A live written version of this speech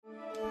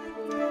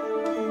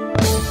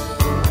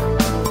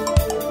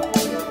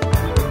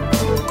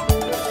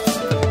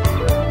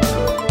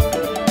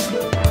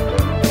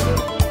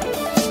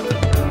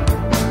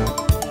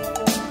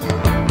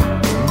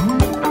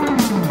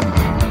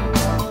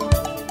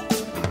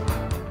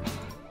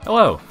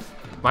Hello.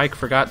 Mike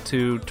forgot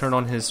to turn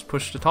on his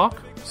push to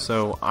talk,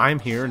 so I'm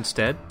here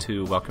instead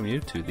to welcome you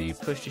to the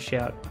Push to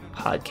Shout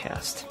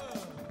podcast.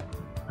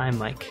 I'm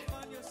Mike.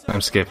 I'm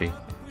Skippy.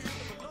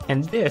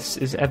 And this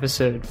is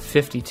episode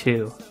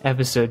 52,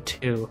 episode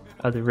 2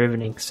 of the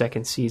riveting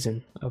second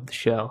season of the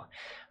show.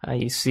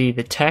 You see,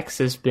 the text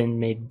has been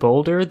made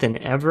bolder than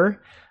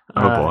ever.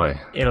 Oh boy.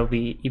 It'll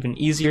be even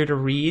easier to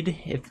read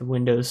if the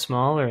window's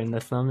small or in the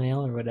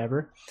thumbnail or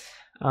whatever.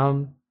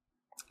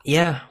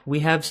 Yeah,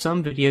 we have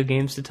some video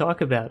games to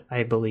talk about,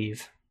 I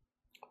believe.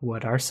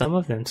 What are some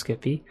of them,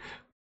 Skippy?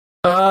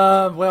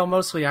 Well,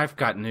 mostly I've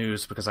got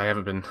news because I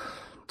haven't been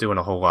doing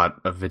a whole lot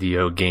of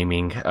video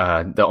gaming.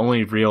 The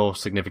only real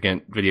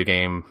significant video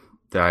game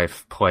that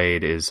I've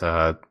played is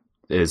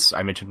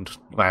I mentioned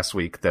last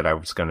week that I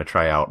was going to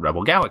try out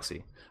Rebel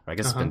Galaxy. I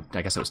guess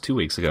it was 2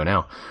 weeks ago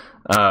now.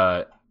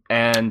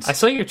 And I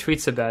saw your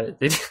tweets about it.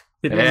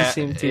 It didn't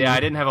seem to. Yeah, I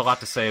didn't have a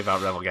lot to say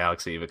about Rebel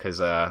Galaxy because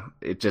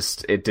it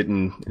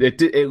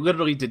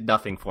literally did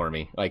nothing for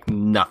me. Like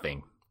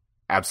nothing.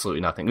 Absolutely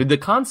nothing. The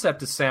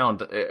concept is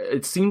sound.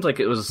 It seemed like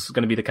it was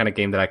going to be the kind of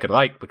game that I could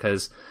like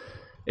because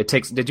it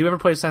takes. Did you ever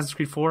play Assassin's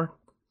Creed 4?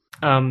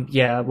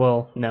 Yeah,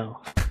 well,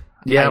 no.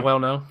 Yeah, well,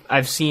 no.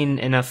 I've seen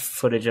enough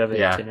footage of it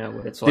to know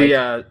what it's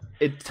like.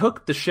 It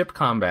took the ship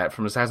combat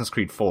from Assassin's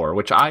Creed 4,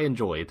 which I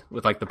enjoyed,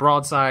 with like the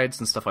broadsides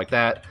and stuff like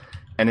that,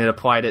 and it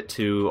applied it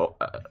to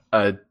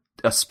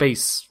a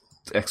space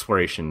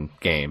exploration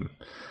game.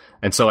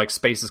 And so like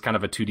space is kind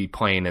of a 2D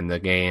plane in the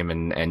game,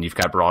 and you've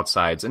got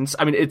broadsides, and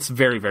I mean it's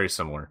very, very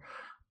similar.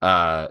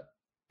 And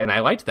I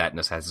liked that in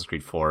Assassin's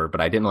Creed 4,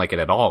 but I didn't like it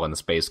at all in the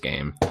space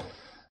game.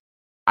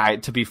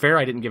 To be fair,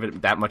 I didn't give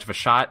it that much of a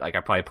shot. Like I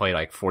probably played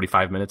like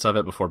 45 minutes of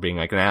it before being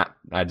like, nah,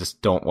 I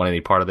just don't want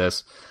any part of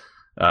this.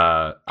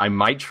 I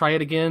might try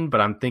it again,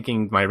 but I'm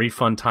thinking my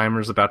refund timer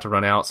is about to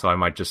run out, so I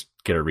might just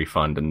get a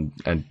refund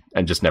and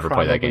just never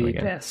play that game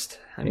again. Best.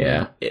 I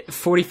mean,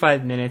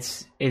 45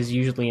 minutes is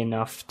usually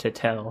enough to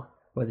tell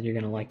whether you're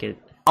going to like it.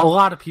 A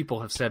lot of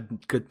people have said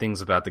good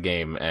things about the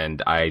game,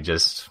 and I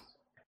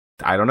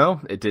don't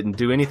know. It didn't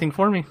do anything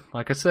for me,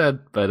 like I said,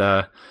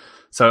 but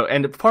So,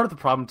 and part of the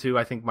problem, too,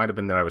 I think might have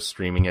been that I was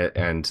streaming it,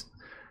 and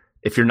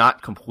if you're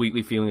not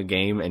completely feeling a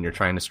game and you're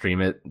trying to stream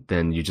it,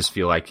 then you just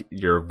feel like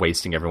you're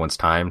wasting everyone's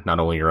time, not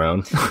only your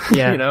own.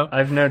 Yeah, you know?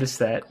 I've noticed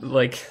that.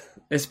 Like,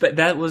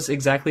 that was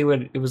exactly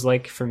what it was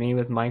like for me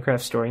with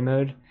Minecraft Story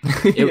Mode.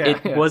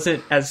 It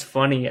wasn't as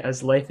funny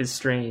as Life is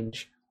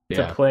Strange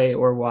to play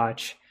or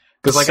watch.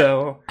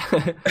 So,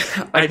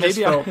 I just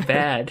felt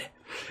bad.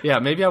 Yeah,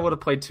 maybe I would have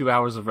played 2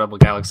 hours of Rebel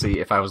Galaxy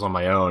if I was on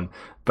my own,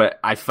 but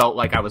I felt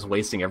like I was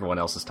wasting everyone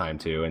else's time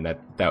too, and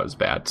that was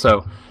bad.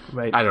 So,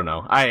 right. I don't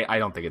know. I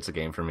don't think it's a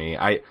game for me.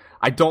 I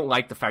don't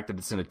like the fact that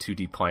it's in a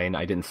 2D plane.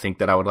 I didn't think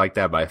that I would like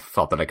that, but I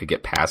felt that I could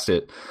get past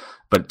it.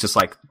 But just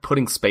like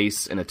putting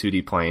space in a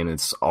 2D plane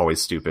is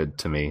always stupid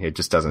to me. It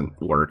just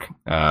doesn't work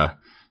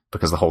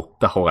because the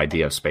whole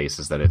idea of space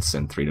is that it's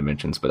in 3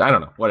 dimensions. But I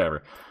don't know.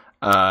 Whatever.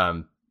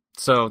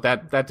 So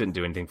that didn't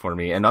do anything for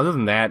me. And other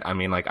than that, I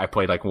mean, like I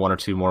played like 1 or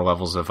 2 more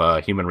levels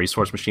of Human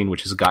Resource Machine,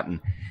 which has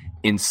gotten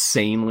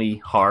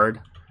insanely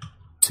hard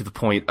to the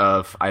point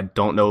of I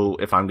don't know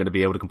if I'm going to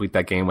be able to complete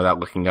that game without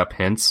looking up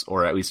hints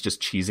or at least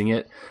just cheesing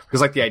it. Because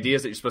like the idea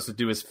is that you're supposed to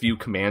do as few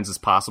commands as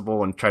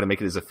possible and try to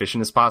make it as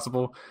efficient as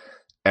possible.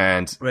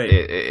 And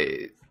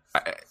it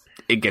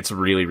gets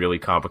really, really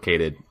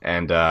complicated.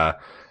 And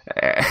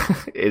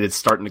it's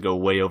starting to go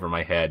way over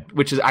my head,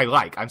 which is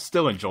I'm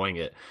still enjoying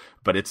it.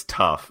 But it's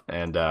tough,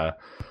 and I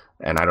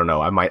don't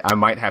know. I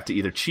might have to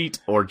either cheat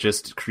or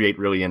just create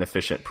really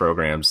inefficient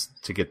programs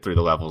to get through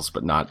the levels,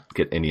 but not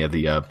get any of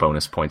the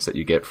bonus points that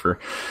you get for.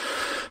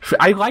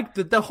 I like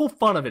the whole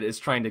fun of it is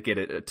trying to get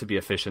it to be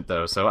efficient,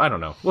 though. So I don't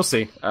know. We'll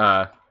see.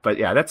 But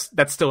yeah,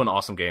 that's still an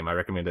awesome game. I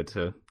recommend it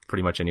to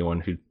pretty much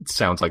anyone who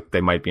sounds like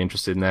they might be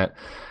interested in that.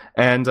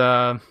 And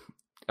I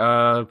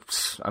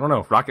don't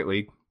know, Rocket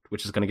League,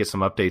 which is going to get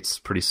some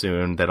updates pretty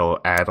soon that'll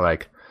add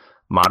like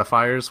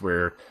modifiers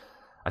where.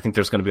 I think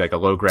there's going to be like a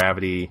low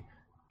gravity,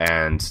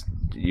 and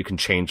you can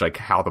change like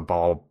how the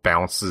ball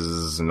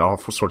bounces and all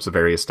sorts of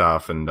various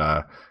stuff. And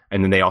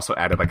then they also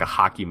added like a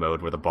hockey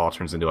mode where the ball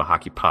turns into a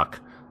hockey puck,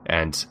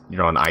 and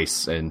you're on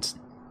ice. And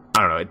I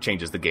don't know, it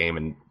changes the game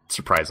in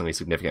surprisingly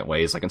significant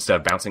ways. Like instead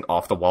of bouncing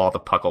off the wall, the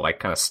puck will like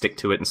kind of stick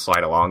to it and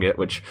slide along it,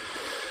 which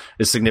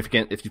is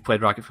significant if you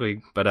played Rocket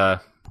League.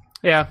 But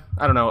yeah,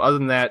 I don't know. Other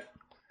than that,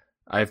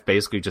 I've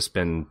basically just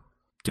been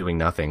doing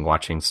nothing,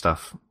 watching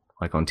stuff.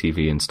 Like on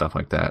TV and stuff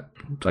like that.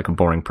 It's like a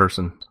boring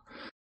person.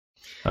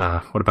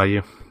 What about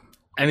you?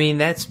 I mean,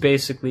 that's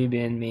basically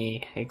been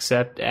me,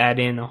 except add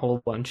in a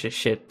whole bunch of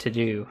shit to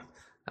do.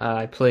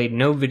 I played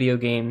no video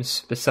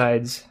games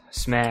besides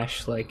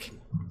Smash, like,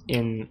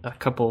 in a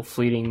couple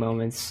fleeting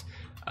moments.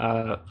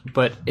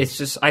 But it's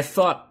just, I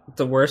thought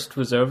the worst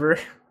was over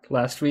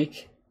last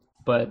week,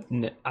 but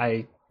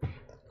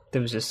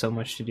there was just so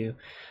much to do.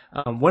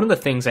 One of the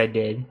things I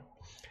did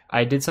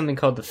something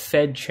called the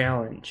Fed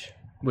Challenge,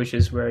 which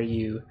is where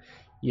you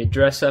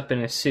dress up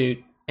in a suit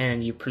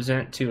and you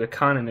present to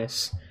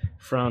economists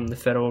from the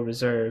Federal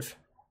Reserve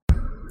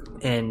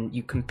and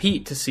you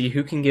compete to see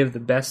who can give the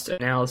best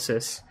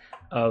analysis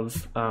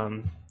of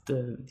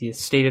the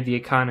state of the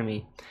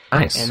economy.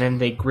 Nice. And then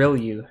they grill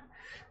you,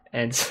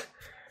 and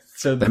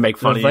so they make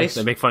fun of you.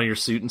 They make fun of your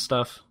suit and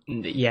stuff.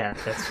 Yeah,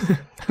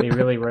 they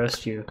really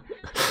roast you.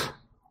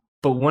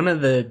 But one of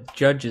the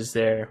judges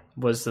there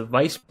was the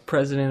vice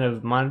president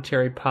of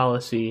monetary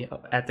policy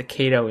at the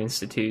Cato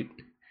Institute.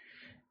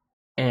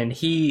 And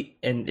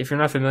if you're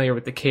not familiar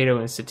with the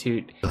Cato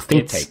Institute, the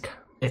think tank.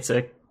 It's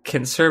a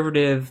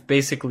conservative,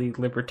 basically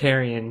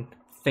libertarian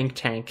think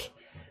tank,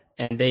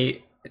 and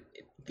they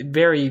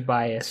very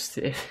biased.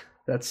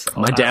 That's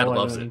my dad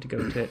loves it. To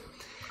go to it.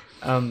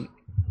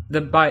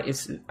 The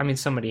bias. I mean,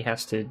 somebody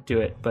has to do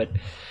it, but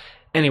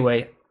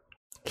anyway.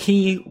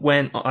 He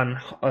went on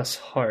us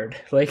hard.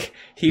 Like,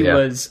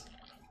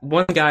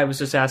 one guy was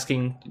just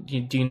asking,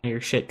 do you know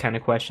your shit kind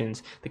of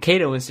questions. The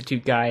Cato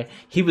Institute guy,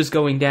 he was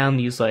going down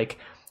these,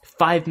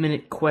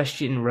 5-minute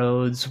question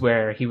roads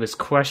where he was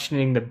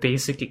questioning the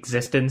basic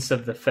existence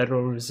of the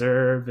Federal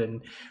Reserve,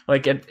 and,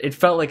 it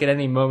felt like at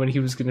any moment he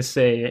was going to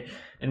say,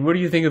 and what do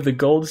you think of the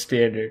gold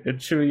standard? And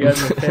should we get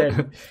the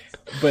Fed?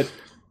 But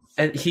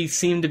he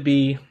seemed to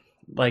be,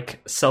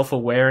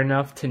 self-aware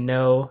enough to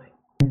know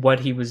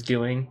what he was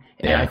doing,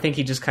 and I think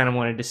he just kind of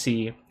wanted to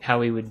see how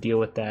he would deal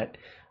with that.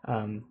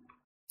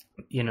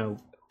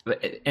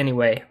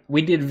 Anyway,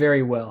 we did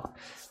very well.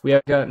 We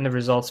have gotten the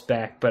results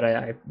back, but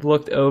I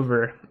looked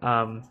over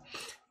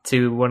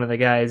to one of the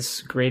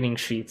guys' grading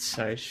sheets.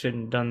 I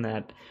shouldn't have done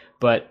that,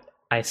 but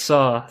I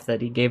saw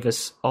that he gave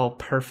us all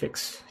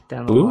perfects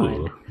down the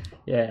line.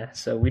 Yeah,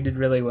 so we did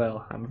really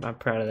well. I'm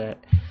proud of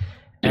that.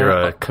 You're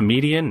a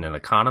comedian, an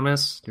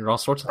economist. You're all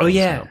sorts of things. Oh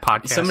yeah,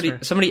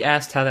 podcaster. Somebody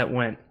asked how that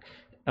went.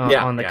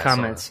 On the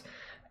comments.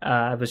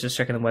 I was just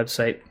checking the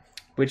website,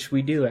 which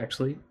we do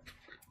actually.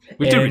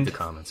 We do read the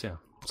comments, yeah.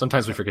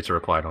 Sometimes we forget to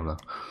reply on them.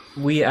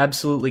 We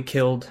absolutely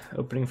killed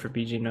opening for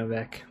BJ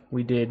Novak.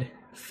 We did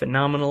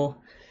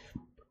phenomenal.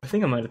 I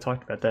think I might have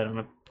talked about that on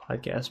a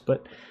podcast,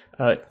 but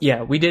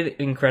we did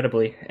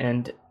incredibly.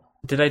 And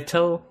did I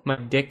tell my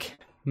dick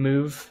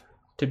move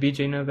to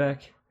BJ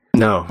Novak?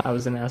 No. I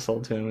was an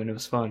asshole to him, and it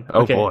was fun.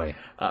 Oh, boy.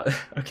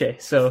 Okay,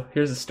 so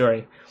here's the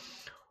story.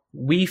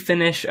 We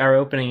finish our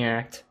opening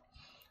act.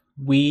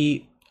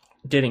 We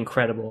did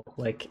incredible.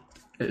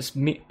 It's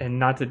me, and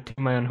not to toot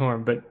my own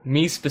horn, but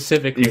me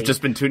specifically. You've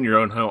just been tooting your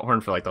own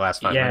horn for the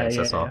last 5 minutes.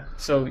 That's all.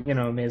 So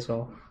may as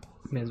well.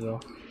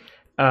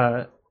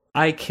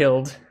 I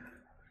killed.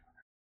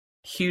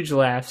 Huge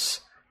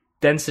laughs.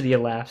 Density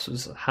of laughs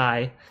was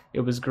high. It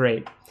was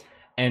great,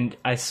 and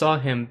I saw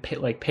him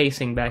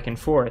pacing back and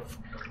forth.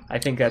 I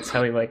think that's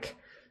how he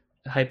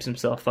hypes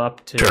himself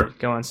up to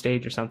go on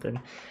stage or something.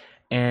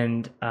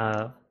 And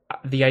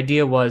the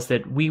idea was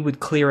that we would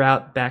clear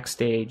out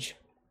backstage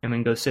and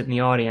then go sit in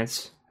the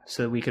audience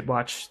so that we could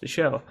watch the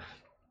show.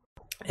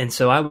 And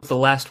so I was the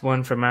last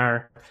one from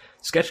our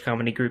sketch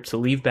comedy group to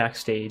leave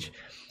backstage.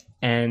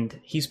 And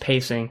he's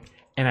pacing,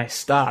 and I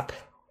stop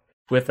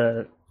with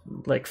a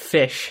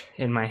fish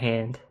in my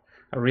hand,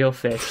 a real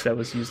fish that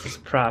was used as a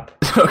prop.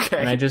 Okay.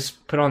 And I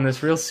just put on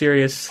this real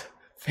serious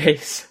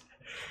face,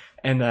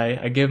 and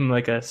I give him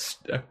a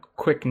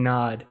quick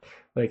nod,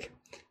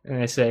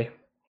 and I say,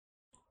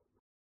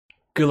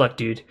 "Good luck,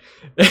 dude."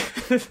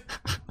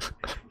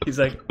 He's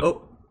like,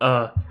 "Oh,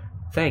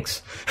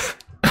 thanks."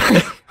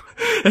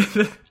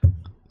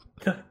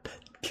 That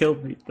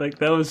killed me.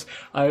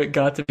 I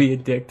got to be a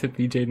dick to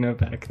BJ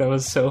Novak. That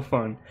was so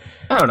fun.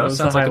 I don't know.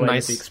 Sounds like a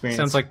nice experience.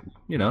 Sounds like,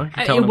 you're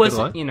telling it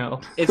wasn't,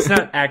 it's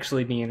not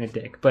actually being a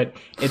dick, but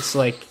it's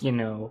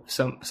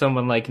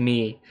someone like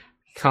me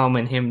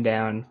calming him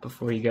down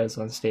before he goes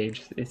on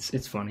stage.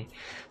 It's funny.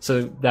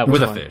 So that was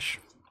with fun. A fish.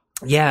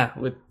 Yeah,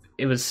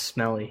 it was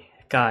smelly.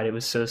 God, it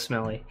was so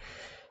smelly.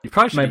 You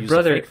probably should have used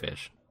a fake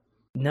fish.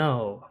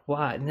 No,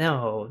 why?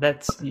 No,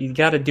 you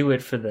got to do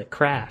it for the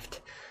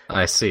craft.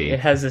 I see. It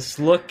has this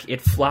look.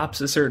 It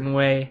flops a certain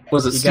way.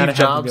 Was it Steve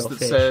Jobs that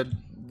said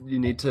you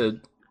need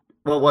to?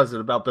 What was it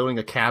about building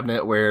a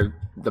cabinet where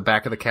the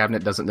back of the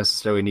cabinet doesn't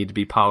necessarily need to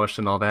be polished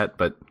and all that,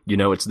 but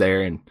it's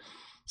there, and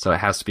so it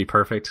has to be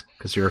perfect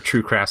because you're a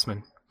true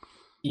craftsman.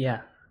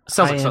 Yeah,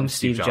 sounds like something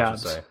Steve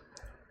Jobs would say.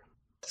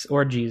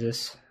 Or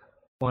Jesus,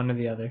 one or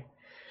the other.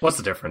 What's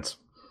the difference?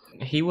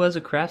 He was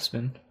a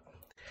craftsman,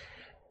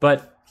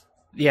 but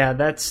yeah,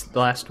 that's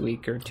last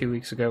week or 2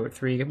 weeks ago or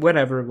 3,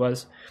 whatever it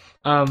was.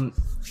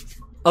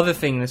 Other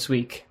thing this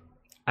week,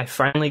 I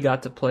finally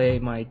got to play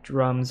my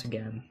drums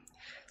again.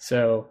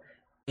 So,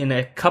 in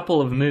a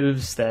couple of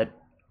moves that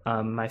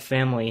my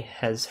family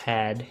has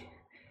had,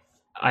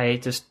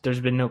 there's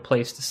been no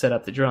place to set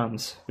up the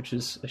drums, which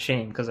is a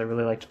shame because I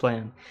really like to play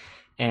them.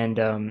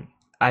 And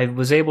I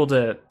was able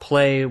to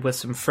play with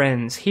some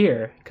friends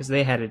here because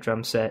they had a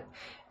drum set,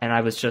 and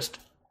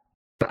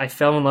I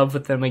fell in love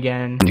with them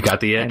again. You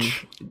got the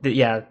itch.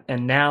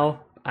 And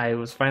now I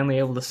was finally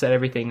able to set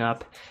everything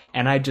up,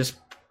 and I just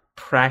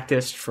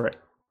practiced for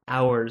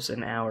hours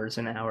and hours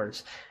and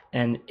hours.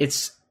 And it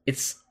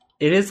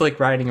is like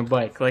riding a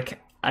bike.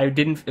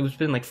 It's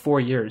been 4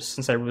 years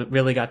since I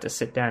really got to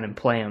sit down and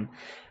play them.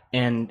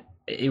 And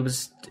it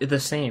was the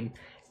same.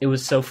 It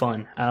was so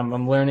fun.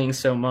 I'm learning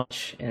so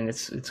much, and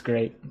it's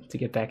great to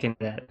get back into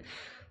that.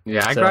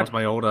 Yeah, I grabbed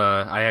my old.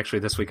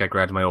 This week I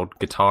grabbed my old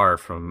guitar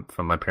from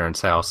my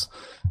parents' house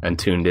and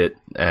tuned it,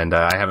 and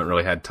I haven't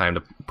really had time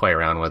to play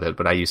around with it.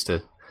 But I used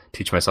to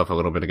teach myself a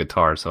little bit of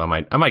guitar, so I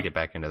might get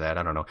back into that.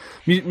 I don't know.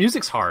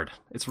 Music's hard.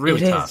 It's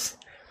really tough.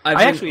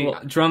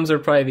 Drums are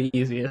probably the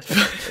easiest.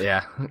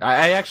 Yeah,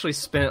 I actually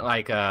spent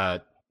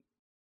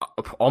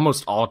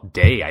almost all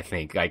day, I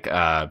think, like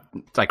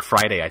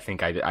Friday, I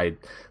think I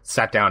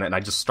sat down and I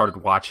just started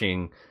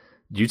watching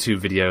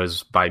YouTube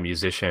videos by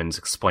musicians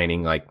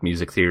explaining like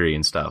music theory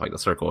and stuff, like the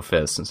Circle of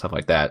Fifths and stuff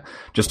like that,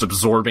 just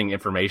absorbing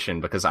information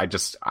because I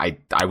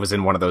was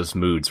in one of those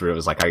moods where it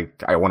was like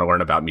I want to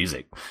learn about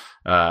music,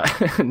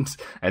 and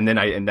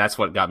that's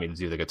what got me to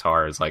do the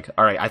guitar. Is like,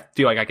 all right, I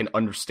feel like I can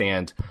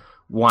understand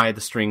why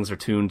the strings are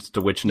tuned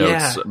to which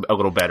notes a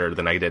little better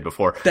than I did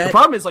before. The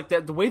problem is like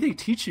that the way they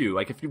teach you,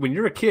 like when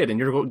you're a kid and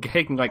you're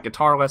taking like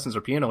guitar lessons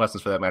or piano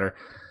lessons for that matter.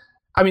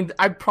 I mean,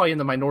 I'm probably in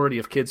the minority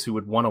of kids who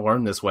would want to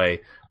learn this way,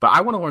 but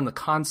I want to learn the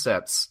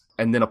concepts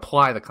and then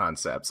apply the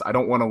concepts. I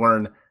don't want to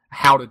learn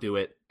how to do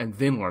it and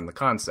then learn the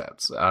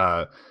concepts.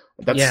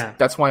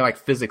 That's why like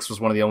physics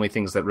was one of the only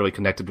things that really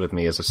connected with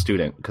me as a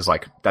student, because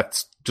like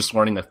that's just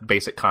learning the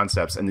basic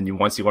concepts, and then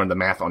once you learn the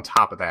math on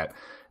top of that,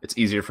 it's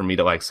easier for me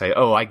to like say,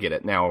 oh, I get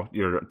it. Now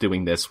you're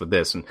doing this with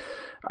this. And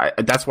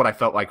that's what I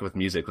felt like with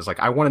music, was like,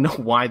 I want to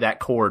know why that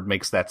chord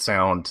makes that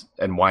sound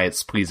and why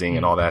it's pleasing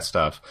and all that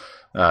stuff.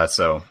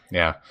 So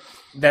yeah,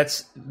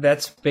 that's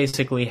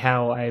basically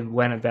how I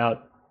went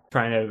about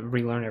trying to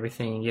relearn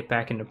everything and get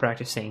back into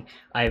practicing.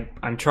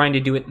 I'm trying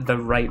to do it the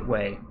right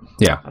way.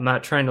 Yeah. I'm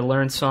not trying to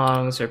learn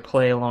songs or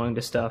play along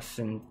to stuff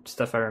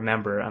I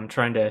remember. I'm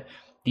trying to,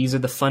 these are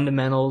the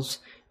fundamentals.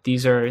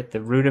 These are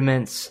the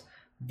rudiments.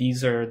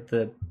 These are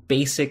the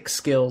basic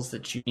skills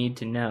that you need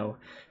to know,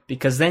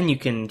 because then you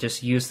can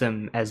just use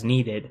them as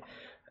needed,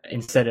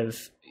 instead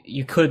of,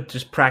 you could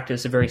just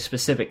practice a very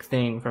specific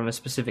thing from a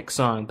specific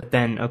song, but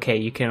then, okay,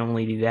 you can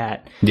only do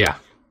that. Yeah.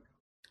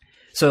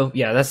 So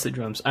yeah, that's the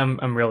drums.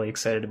 I'm really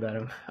excited about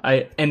them.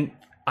 I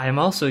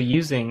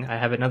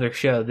have another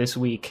show this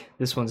week.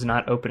 This one's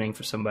not opening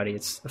for somebody.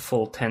 It's a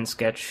full 10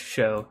 sketch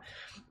show.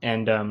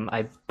 And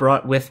I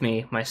brought with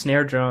me my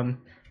snare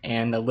drum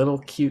and a little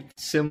cute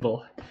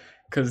cymbal,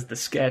 because the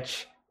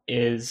sketch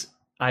is,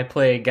 I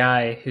play a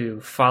guy who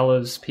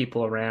follows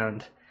people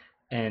around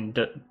and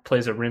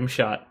plays a rim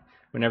shot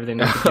whenever they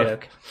make a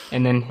joke.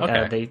 And then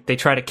they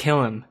try to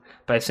kill him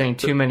by saying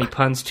too many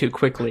puns too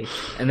quickly.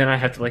 And then I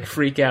have to like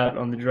freak out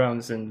on the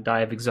drums and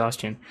die of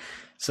exhaustion.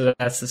 So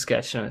that's the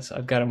sketch. So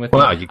I've got him with me.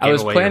 I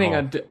was planning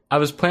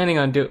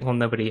on doing, well,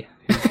 nobody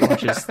who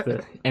watches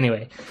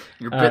anyway.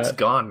 Your bit's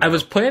gone now. I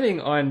was planning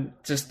on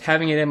just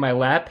having it in my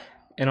lap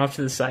and off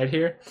to the side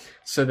here,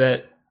 so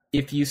that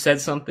if you said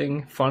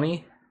something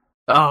funny,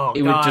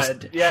 it would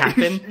just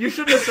happen. You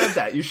shouldn't have said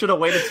that. You should have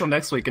waited till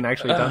next week and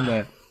actually done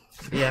that.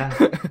 Yeah.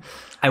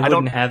 I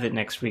wouldn't have it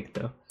next week,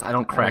 though. I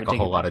don't crack a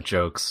whole lot of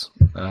jokes.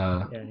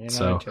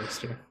 Jokes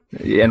too.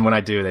 And when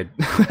I do,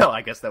 well,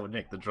 I guess that would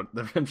make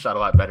the rim shot a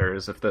lot better,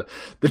 is if the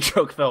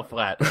joke fell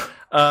flat.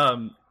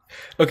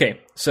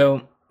 Okay,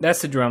 so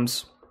that's the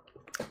drums.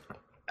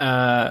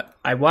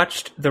 I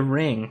watched The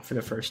Ring for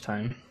the first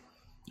time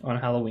on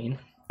Halloween.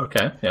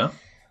 Okay, yeah.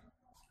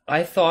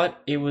 I thought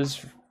it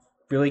was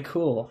really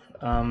cool.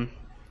 I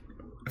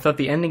thought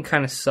the ending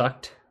kind of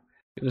sucked.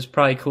 It was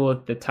probably cool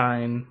at the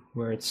time,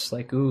 where it's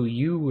like, ooh,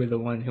 you were the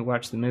one who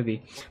watched the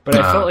movie. But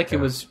I felt like it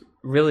was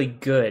really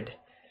good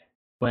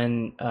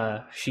when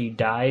she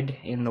died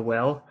in the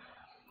well.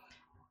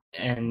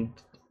 And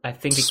I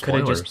think it could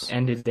have just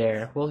ended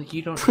there. Well,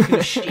 you don't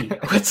do she.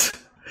 What's...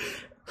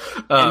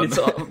 and it's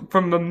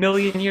from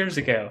 1,000,000 years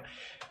ago.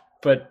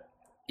 But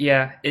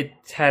yeah, it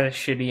had a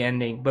shitty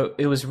ending. But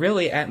it was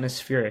really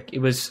atmospheric. It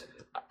was...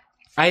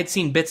 I had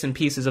seen bits and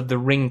pieces of The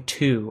Ring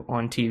 2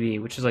 on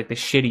TV, which is like the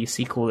shitty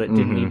sequel that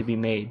didn't need to be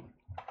made.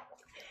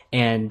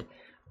 And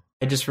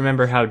I just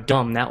remember how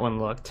dumb that one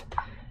looked.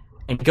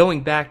 And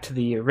going back to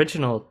the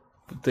original,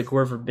 the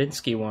Gore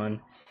Verbinski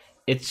one,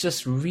 it's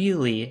just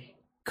really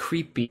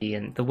creepy,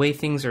 and the way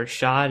things are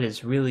shot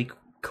is really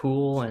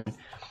cool, and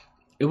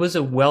it was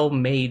a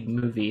well-made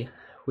movie,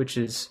 which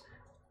is...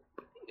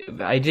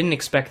 I didn't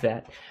expect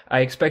that. I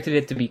expected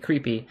it to be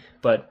creepy,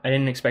 but I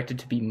didn't expect it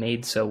to be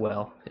made so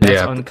well.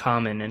 That's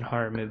uncommon in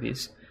horror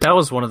movies. That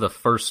was one of the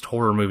first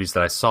horror movies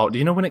that I saw. Do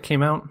you know when it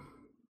came out?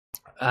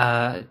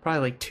 Probably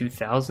like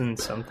 2000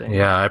 something.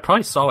 Yeah, I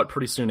probably saw it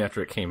pretty soon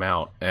after it came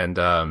out, and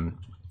I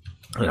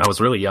was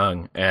really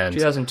young. And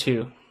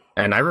 2002.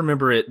 And I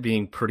remember it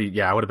being pretty.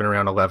 Yeah, I would have been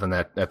around 11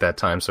 at that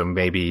time, so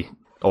maybe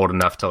old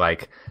enough to,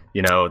 like,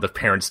 you know, the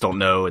parents don't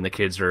know and the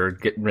kids are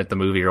getting rent the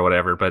movie or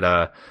whatever.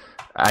 But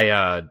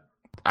I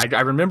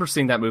remember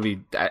seeing that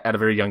movie at a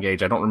very young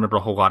age. I don't remember a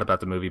whole lot about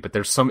the movie, but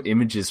there's some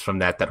images from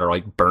that are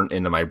like burnt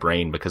into my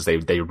brain, because they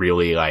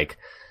really, like,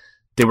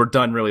 they were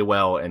done really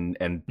well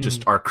and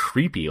just are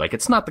creepy. Like,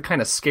 it's not the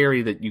kind of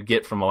scary that you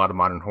get from a lot of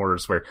modern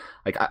horrors where,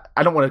 like,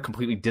 I don't want to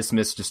completely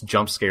dismiss just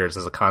jump scares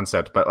as a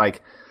concept, but,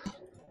 like,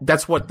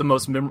 that's what the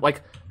most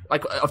like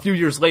a few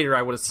years later,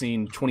 I would have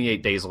seen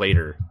 28 Days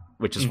Later,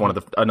 which is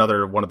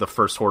another one of the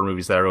first horror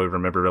movies that I really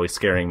remember really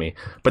scaring me.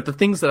 But the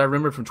things that I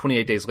remember from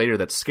 28 Days Later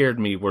that scared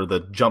me were the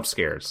jump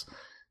scares.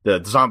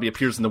 The zombie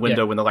appears in the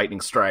window when the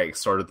lightning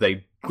strikes, or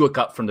they look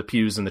up from the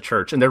pews in the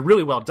church, and they're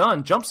really well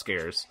done jump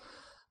scares.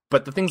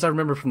 But the things I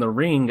remember from The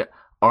Ring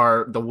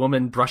are the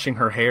woman brushing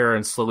her hair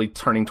and slowly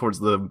turning towards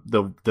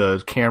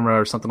the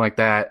camera or something like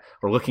that,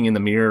 or looking in the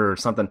mirror or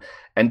something.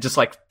 And just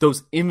like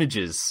those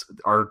images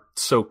are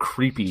so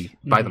creepy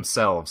by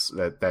themselves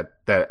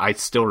that I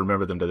still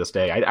remember them to this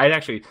day. I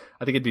think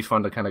it'd be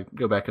fun to kind of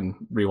go back and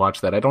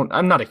rewatch that.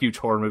 I'm not a huge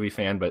horror movie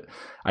fan, but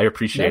I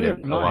appreciate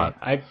it a lot.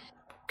 I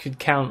could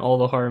count all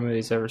the horror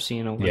movies I've ever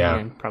seen on one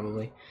hand,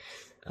 probably.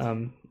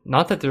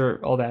 Not that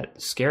they're all that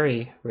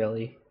scary,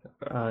 really.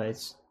 I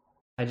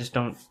just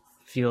don't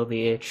feel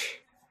the itch.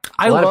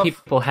 A lot of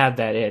people have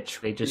that itch.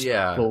 They just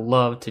will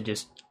love to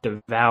just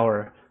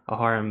devour a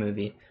horror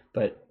movie,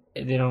 but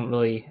they don't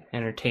really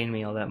entertain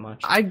me all that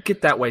much. I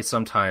get that way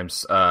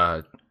sometimes.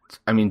 I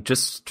mean,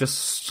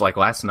 just like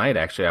last night,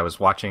 actually, I was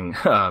watching.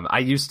 I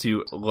used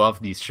to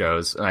love these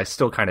shows, and I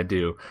still kind of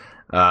do,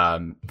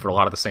 for a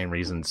lot of the same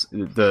reasons.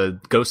 The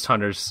Ghost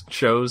Hunters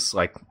shows,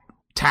 like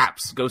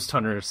Taps, Ghost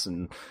Hunters,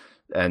 and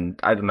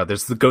I don't know,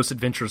 there's the Ghost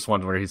Adventures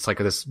one where he's like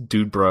this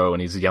dude bro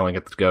and he's yelling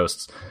at the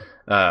ghosts.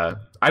 I've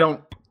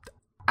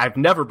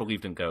never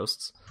believed in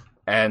ghosts,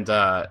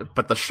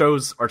 but the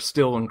shows are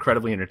still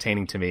incredibly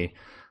entertaining to me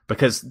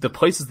because the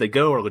places they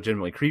go are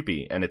legitimately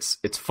creepy, and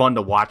it's fun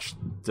to watch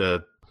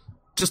the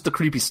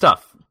creepy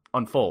stuff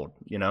unfold.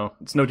 You know,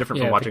 it's no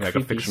different from watching like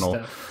a fictional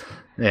stuff.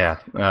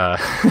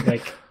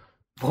 Like,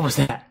 what was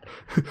that?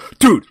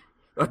 Dude,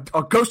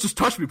 a ghost just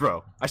touched me,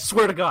 bro. I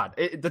swear to God.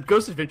 The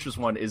Ghost Adventures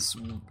one is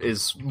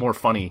more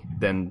funny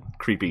than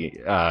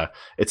creepy.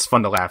 It's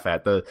fun to laugh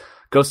at. The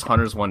Ghost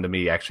Hunters one, to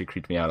me, actually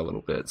creeped me out a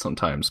little bit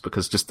sometimes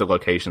because just the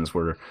locations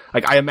were...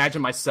 Like, I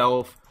imagine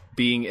myself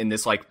being in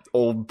this, like,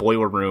 old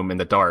boiler room in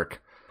the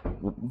dark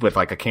with,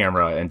 like, a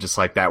camera, and just,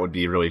 like, that would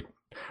be really,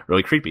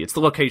 really creepy. It's the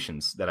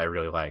locations that I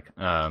really like.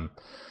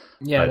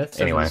 That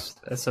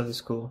stuff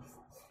is cool.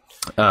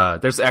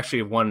 There's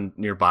actually one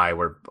nearby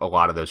where a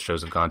lot of those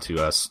shows have gone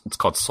to. It's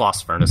called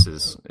Sloss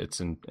Furnaces. It's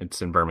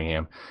in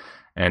Birmingham,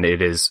 and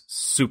it is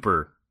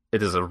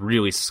a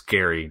really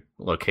scary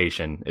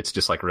location. It's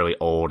just like really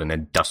old and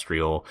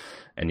industrial,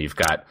 and you've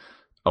got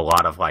a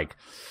lot of like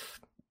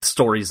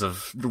stories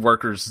of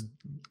workers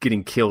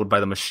getting killed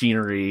by the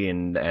machinery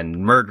and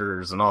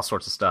murders and all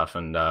sorts of stuff,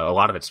 and a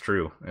lot of it's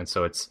true, and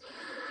so it's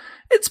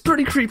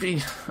pretty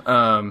creepy.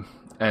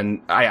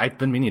 And I've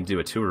been meaning to do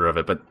a tour of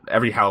it, but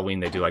every Halloween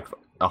they do like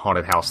a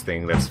haunted house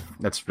thing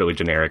that's really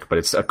generic, but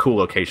it's a cool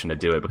location to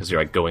do it because you're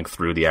like going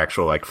through the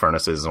actual like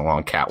furnaces and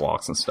along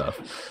catwalks and stuff.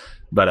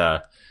 But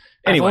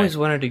anyway, I've always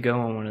wanted to go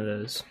on one of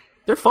those.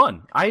 They're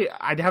fun. I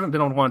haven't been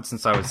on one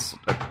since I was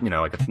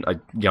like a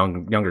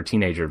younger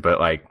teenager, but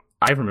like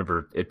I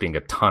remember it being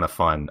a ton of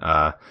fun.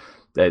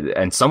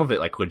 And some of it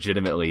like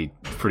legitimately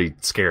pretty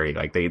scary.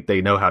 Like they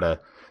know how to.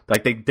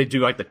 Like they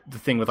do like the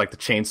thing with like the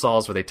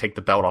chainsaws where they take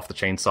the belt off the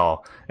chainsaw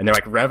and they're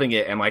like revving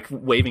it and like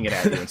waving it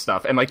at you and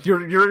stuff. And like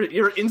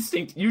your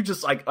instinct, you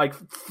just like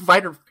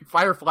fight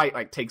or flight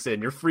like takes in.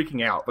 You're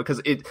freaking out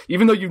because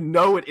even though you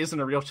know it isn't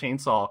a real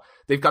chainsaw,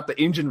 they've got the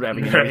engine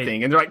revving and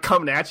everything, and they're like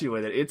coming at you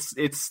with it.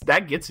 It's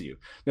that gets you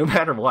no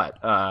matter what.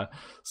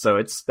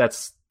 So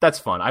that's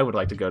fun. I would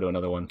like to go to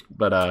another one,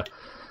 but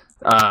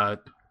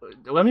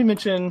let me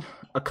mention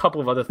a couple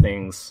of other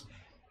things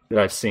that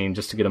I've seen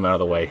just to get them out of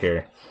the way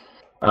here.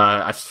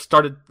 I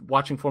started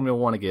watching Formula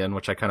One again,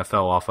 which I kind of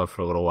fell off of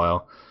for a little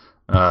while.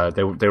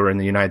 They were in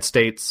the United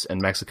States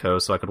and Mexico,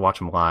 so I could watch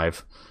them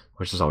live,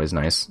 which is always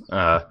nice.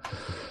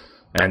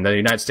 And the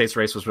United States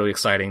race was really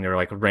exciting. There were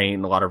like a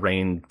lot of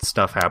rain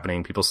stuff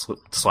happening, people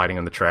sliding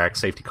on the track,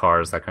 safety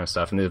cars, that kind of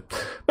stuff. And the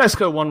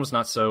Mexico one was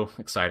not so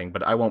exciting,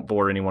 but I won't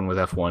bore anyone with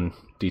F1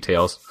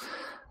 details.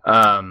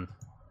 I'm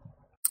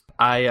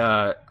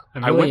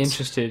really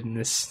interested in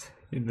this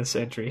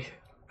entry.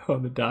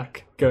 On the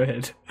dock. Go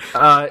ahead.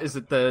 Is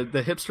it the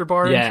hipster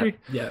bar entry?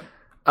 Yeah.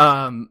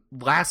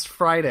 Last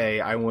Friday,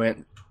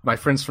 my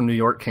friends from New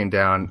York came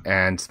down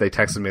and they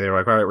texted me. They were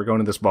like, all right, we're going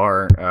to this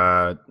bar.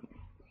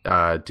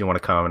 Do you want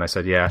to come? And I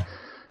said, yeah.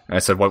 And I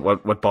said,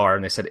 what bar?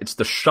 And they said, it's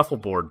the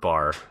Shuffleboard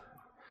Bar.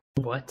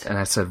 What? And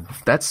I said,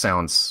 that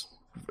sounds...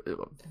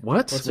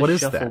 What? What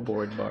is that?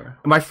 Shuffleboard Bar?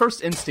 My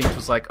first instinct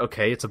was like,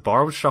 okay, it's a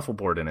bar with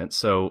shuffleboard in it,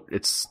 so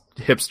it's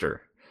hipster.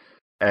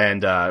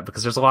 And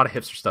because there's a lot of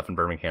hipster stuff in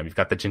Birmingham, you've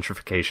got the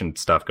gentrification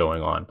stuff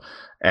going on,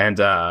 and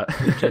the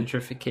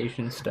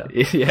gentrification stuff.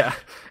 Yeah,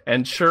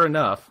 and sure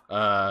enough,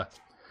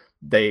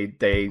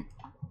 they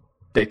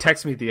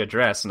text me the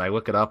address, and I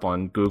look it up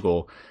on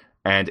Google,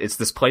 and it's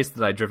this place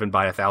that I've driven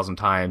by 1,000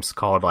 times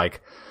called I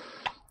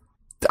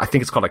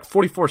think it's called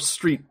 44th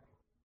Street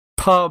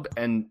Pub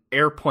and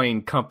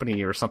Airplane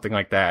Company or something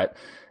like that.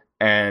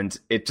 and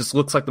it just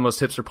looks like the most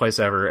hipster place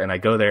ever. And I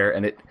go there,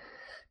 and it.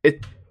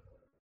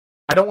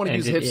 I don't want to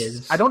use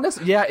hipster. I don't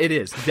necessarily. Yeah, it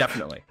is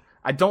definitely.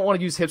 I don't want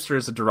to use hipster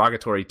as a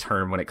derogatory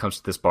term when it comes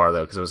to this bar,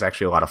 though, because it was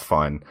actually a lot of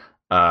fun.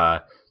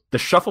 The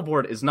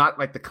shuffleboard is not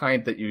like the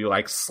kind that you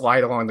like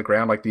slide along the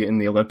ground like in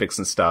the Olympics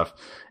and stuff.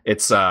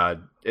 It's a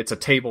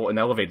table, an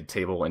elevated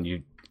table, and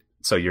you're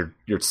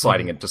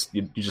sliding it.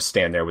 You just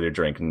stand there with your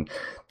drink, and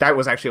that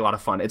was actually a lot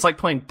of fun. It's like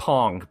playing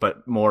Pong,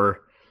 but more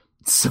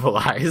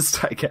civilized,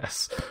 I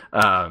guess.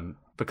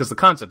 Because the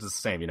concept is the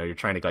same. You're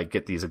trying to like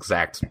get these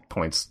exact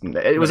points.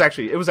 It was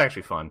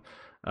actually fun.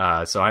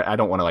 So I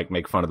don't want to like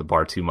make fun of the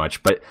bar too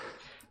much, but.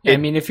 I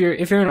mean, if you're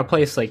in a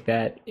place like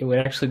that, it would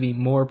actually be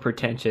more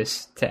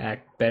pretentious to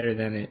act better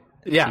than it.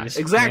 Yeah,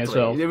 exactly.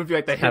 It would be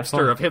like the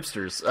hipster of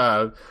hipsters.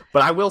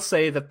 But I will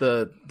say that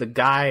the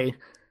guy,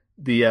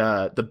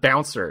 the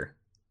bouncer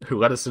who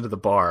let us into the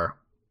bar,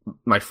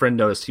 my friend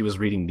noticed he was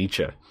reading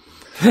Nietzsche.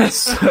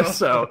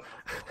 So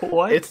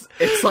what?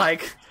 It's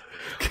like,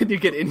 can you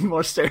get any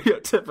more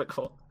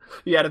stereotypical?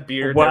 He had a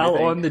beard while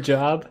on the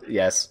job.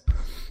 Yes.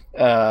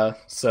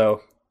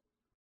 So.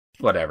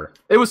 Whatever.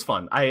 It was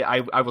fun.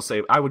 I will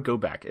say I would go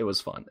back. It was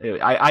fun.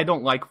 I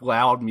don't like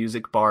loud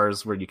music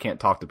bars where you can't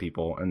talk to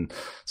people, and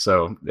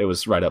so it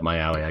was right up my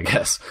alley, I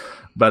guess.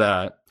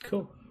 But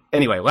cool.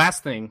 Anyway,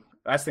 last thing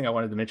I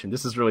wanted to mention.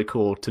 This is really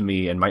cool to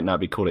me and might not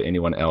be cool to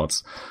anyone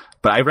else,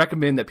 but I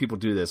recommend that people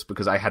do this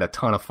because I had a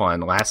ton of fun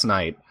last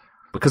night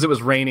because it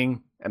was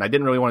raining and I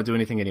didn't really want to do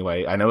anything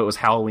anyway. I know it was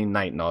Halloween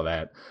night and all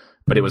that,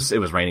 but it was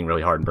raining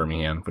really hard in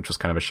Birmingham, which was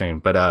kind of a shame.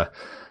 But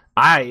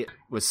I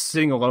was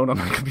sitting alone on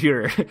my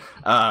computer,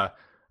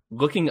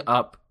 looking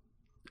up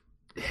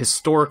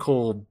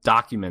historical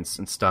documents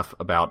and stuff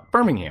about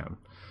Birmingham.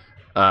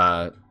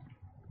 The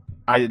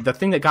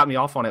thing that got me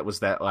off on it was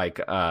that like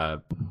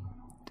the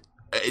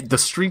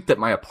street that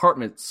my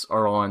apartments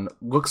are on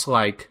looks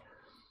like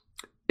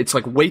it's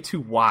like way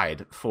too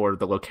wide for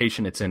the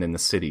location it's in the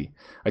city.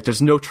 Like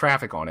there's no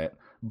traffic on it,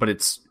 but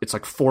it's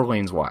like 4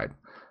 lanes wide.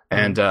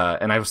 And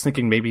I was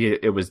thinking maybe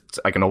it was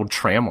like an old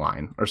tram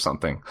line or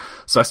something.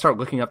 So I started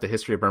looking up the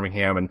history of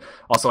Birmingham, and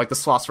also like the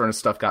Sloss Furnace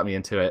stuff got me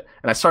into it.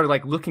 And I started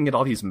like looking at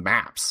all these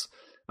maps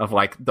of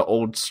like the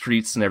old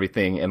streets and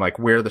everything, and like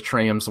where the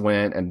trams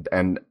went,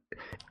 and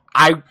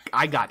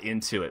I got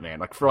into it, man.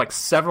 Like for like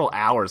several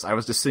hours, I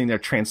was just sitting there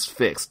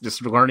transfixed,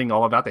 just learning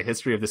all about the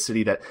history of the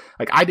city that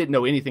like I didn't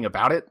know anything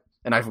about it,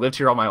 and I've lived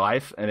here all my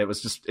life, and it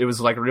was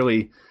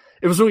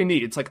really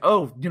neat. It's like,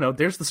 oh,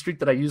 there's the street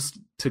that I used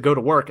to go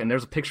to work, and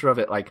there's a picture of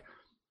it like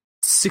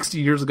 60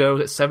 years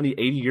ago, 70,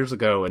 80 years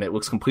ago, and it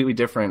looks completely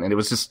different, and it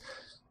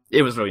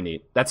was really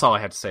neat. That's all I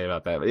have to say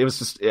about that. It was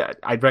just,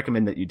 I'd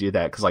recommend that you do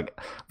that, because like,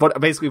 what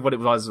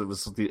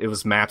it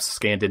was maps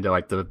scanned into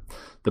like the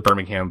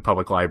Birmingham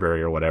Public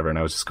Library or whatever, and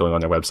I was just going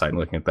on their website and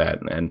looking at that,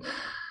 and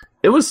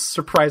it was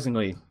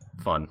surprisingly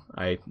fun.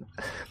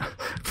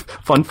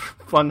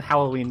 Fun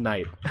Halloween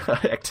night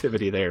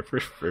activity there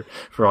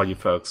for all you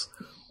folks.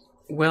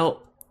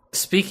 Well,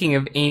 speaking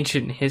of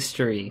ancient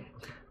history,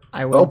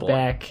 I went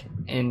back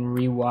and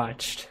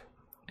rewatched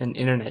an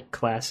internet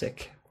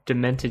classic,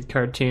 Demented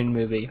Cartoon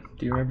Movie.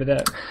 Do you remember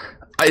that?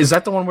 Is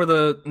that the one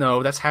where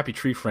no, that's Happy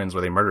Tree Friends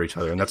where they murder each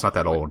other, and that's not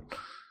that old.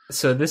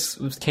 So this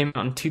came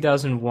out in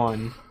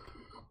 2001,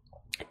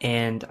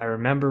 and I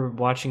remember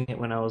watching it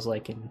when I was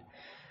like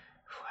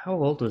how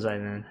old was I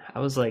then? I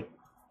was little.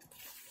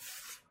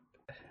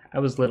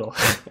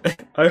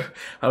 I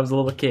was a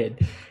little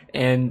kid,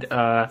 and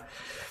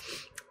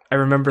I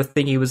remember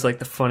thinking it was like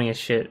the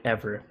funniest shit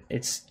ever.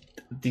 It's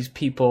these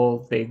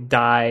people, they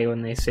die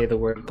when they say the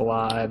word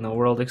blah, and the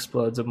world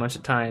explodes a bunch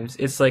of times.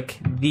 It's like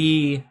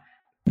the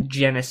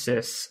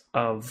genesis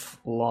of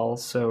lol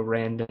so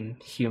random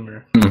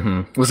humor.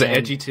 Mm-hmm. Was it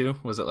edgy too?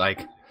 Was it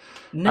like...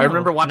 No, I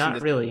remember watching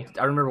not really.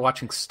 I remember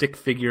watching stick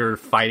figure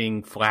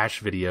fighting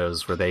Flash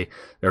videos where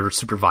they're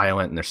super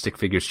violent and their stick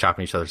figures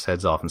chopping each other's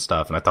heads off and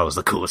stuff, and I thought it was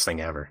the coolest thing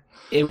ever.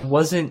 It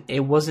wasn't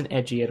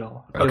edgy at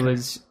all. Okay. It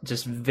was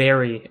just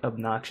very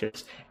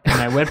obnoxious.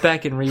 And I went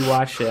back and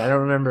rewatched it. I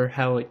don't remember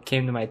how it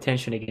came to my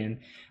attention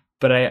again,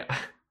 but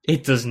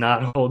it does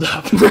not hold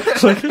up.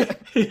 Like,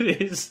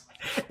 it is.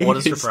 What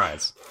a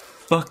surprise!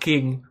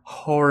 Fucking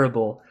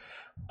horrible.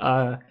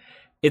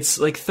 It's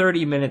like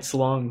 30 minutes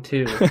long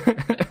too,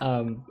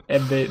 and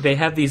they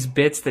have these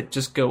bits that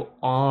just go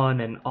on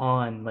and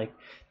on, like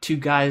 2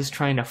 guys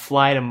trying to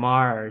fly to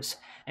Mars,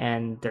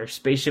 and their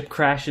spaceship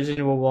crashes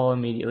into a wall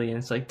immediately, and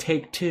it's like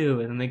take 2,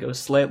 and then they go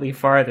slightly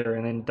farther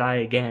and then die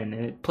again,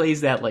 and it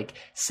plays that like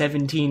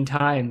 17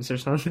 times or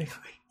something.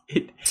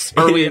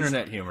 Early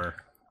internet humor,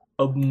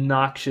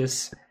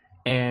 obnoxious,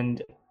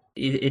 and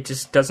it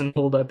just doesn't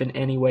hold up in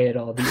any way at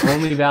all. The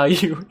only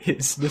value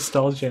is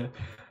nostalgia.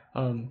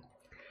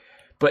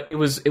 But it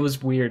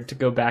was weird to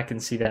go back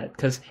and see that,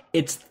 because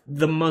it's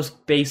the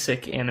most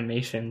basic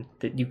animation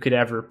that you could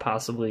ever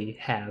possibly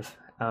have.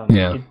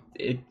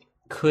 It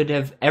could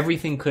have,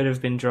 everything could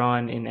have been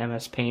drawn in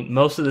MS Paint.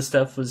 Most of the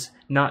stuff was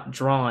not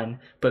drawn,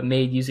 but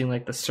made using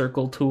like the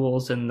circle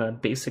tools and the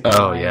basic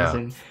lines.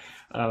 Yeah.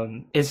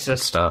 And it's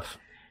just stuff.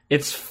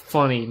 it's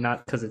funny,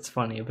 not because it's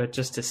funny, but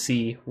just to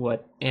see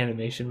what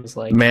animation was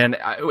like. Man,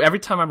 every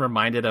time I'm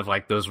reminded of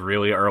like those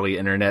really early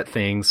internet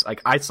things,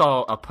 like I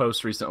saw a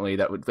post recently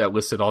that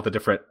listed all the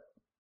different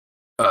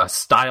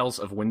styles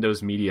of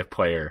Windows Media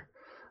Player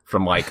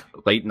from like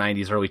late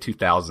 90s, early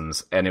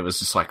 2000s, and it was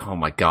just like, oh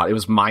my god, it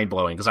was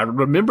mind-blowing because I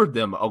remembered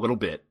them a little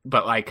bit,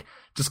 but like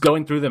just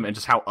going through them and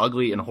just how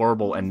ugly and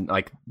horrible and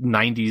like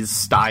 90s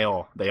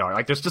style they are.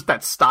 Like there's just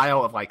that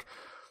style of like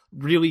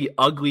really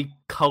ugly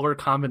color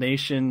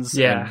combinations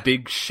and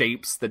big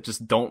shapes that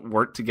just don't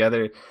work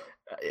together.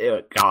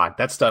 God,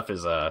 that stuff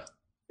is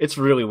it's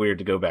really weird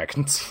to go back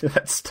and see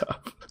that stuff.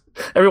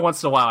 Every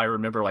once in a while I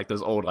remember like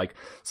those old, like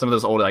some of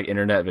those old like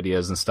internet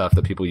videos and stuff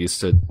that people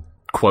used to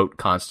quote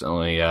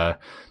constantly,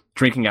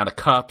 drinking out of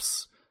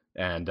cups,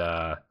 and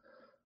there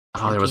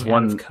was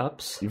one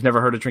cups. You've never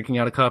heard of Drinking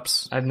Out of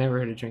Cups? I've never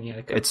heard of Drinking Out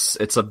of Cups.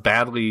 It's a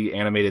badly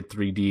animated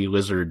 3D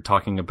lizard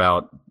talking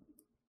about.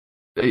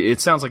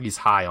 It sounds like he's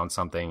high on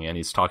something, and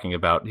he's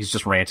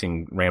just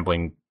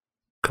rambling,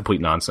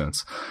 complete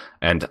nonsense.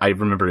 And I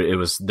remember it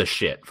was the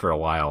shit for a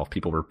while.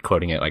 People were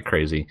quoting it like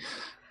crazy.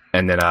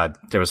 And then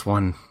there was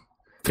one,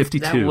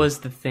 52. That was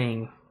the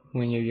thing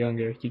when you're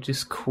younger. You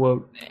just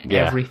quote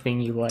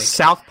everything you like.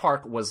 South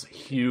Park was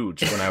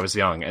huge when I was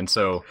young, and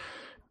so,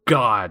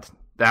 God,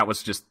 that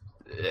was just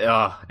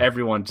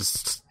everyone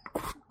just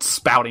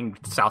spouting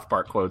South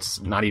Park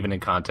quotes, not even in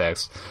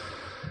context.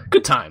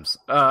 Good times.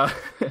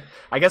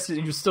 I guess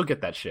you still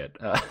get that shit.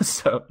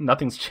 So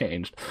nothing's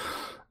changed.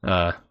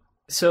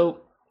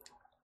 So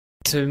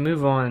to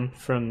move on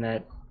from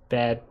that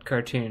bad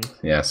cartoon,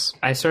 yes,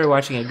 I started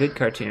watching a good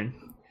cartoon.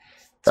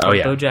 It's called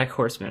BoJack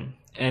Horseman,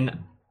 and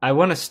I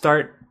want to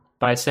start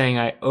by saying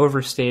I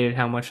overstated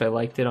how much I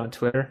liked it on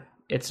Twitter.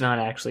 It's not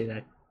actually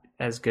that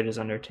as good as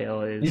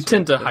Undertale is. You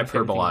tend to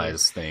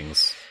hyperbolize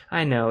things.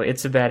 I know,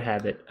 it's a bad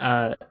habit.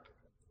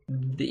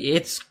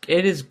 It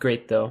is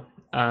great though.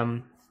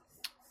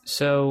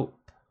 So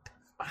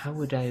how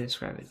would I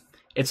describe it?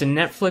 It's a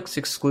Netflix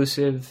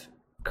exclusive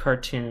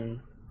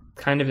cartoon,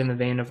 kind of in the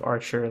vein of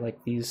Archer,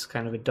 like these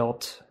kind of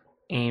adult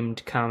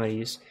aimed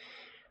comedies.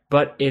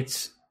 But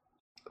it's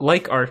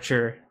like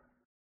Archer.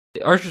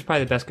 Archer's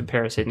probably the best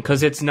comparison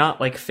because it's not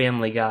like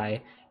Family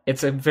Guy.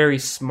 It's a very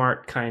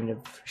smart kind of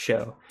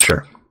show.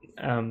 Sure.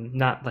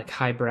 Not like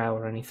highbrow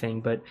or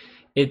anything, but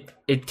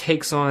it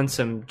takes on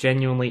some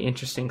genuinely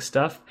interesting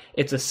stuff.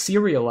 It's a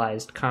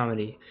serialized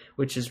comedy,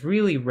 which is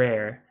really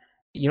rare.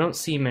 You don't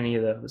see many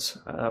of those.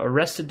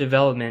 Arrested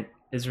Development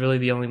is really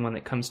the only one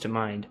that comes to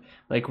mind,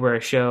 like where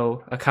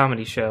a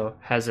comedy show,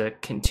 has a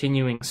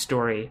continuing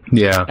story,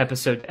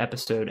 episode to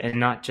episode, and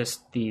not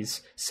just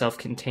these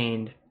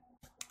self-contained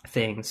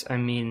things. I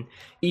mean,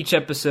 each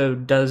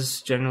episode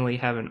does generally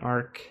have an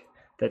arc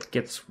that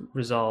gets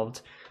resolved,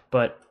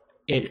 but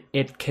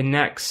it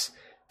connects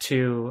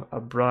to a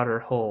broader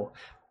whole.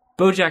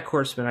 BoJack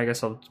Horseman, I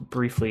guess I'll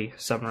briefly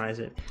summarize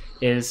it,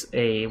 is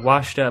a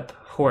washed-up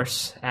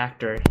horse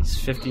actor. He's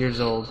 50 years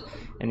old,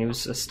 and he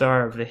was a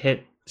star of the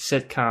hit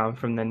sitcom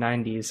from the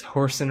 90s,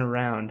 Horsing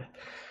Around.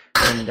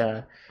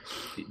 And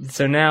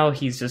so now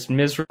he's just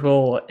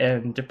miserable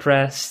and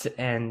depressed,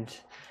 and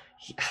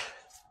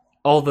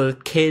all the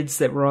kids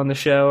that were on the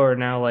show are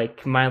now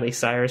like Miley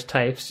Cyrus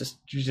types,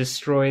 just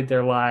destroyed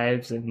their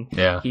lives, and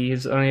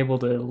he's unable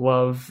to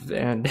love,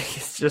 and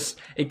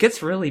it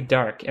gets really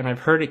dark, and I've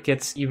heard it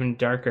gets even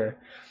darker.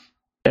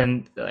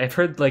 And I've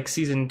heard like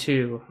season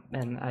 2,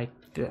 and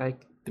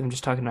I'm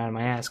just talking out of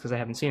my ass because I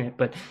haven't seen it,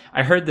 but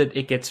I heard that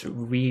it gets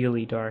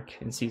really dark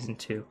in season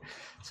 2.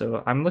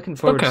 So I'm looking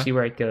forward to see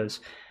where it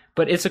goes.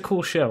 But it's a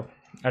cool show.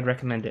 I'd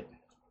recommend it.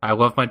 I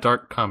love my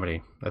dark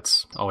comedy.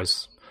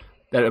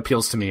 That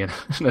appeals to me in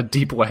a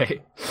deep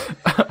way.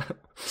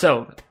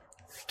 So,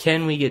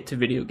 can we get to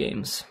video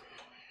games?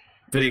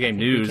 Video game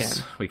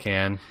news. We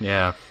can,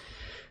 yeah.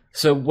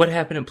 So, what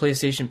happened at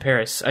PlayStation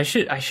Paris? I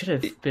should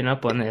have been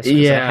up on this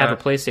because I have a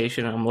PlayStation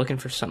and I'm looking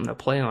for something to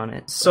play on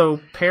it.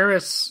 So,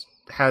 Paris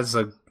has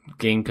a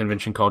game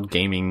convention called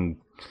Gaming.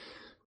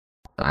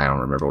 I don't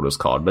remember what it was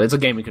called, but it's a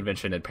gaming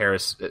convention in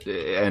Paris,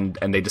 and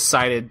they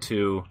decided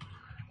to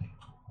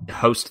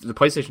the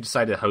PlayStation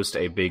decided to host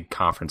a big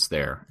conference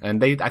there,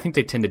 and I think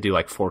they tend to do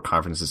like 4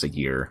 conferences a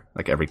year,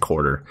 like every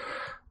quarter.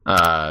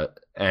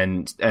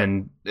 And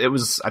it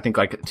was, I think,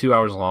 like 2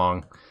 hours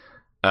long.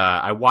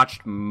 I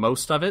watched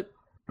most of it,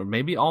 or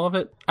maybe all of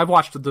it. I've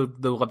watched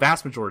the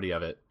vast majority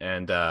of it,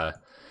 and I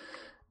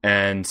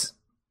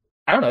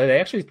don't know. They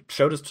actually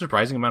showed a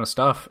surprising amount of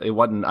stuff. It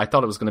wasn't. I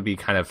thought it was going to be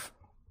kind of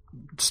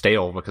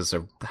stale because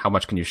of how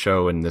much can you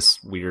show in this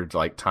weird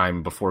like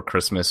time before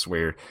Christmas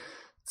where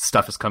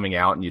stuff is coming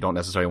out and you don't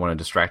necessarily want to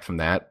distract from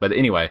that. But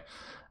anyway,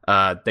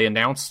 they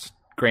announced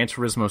Gran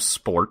Turismo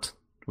Sport,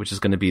 which is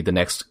going to be the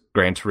next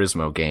Gran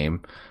Turismo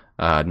game.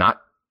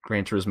 Not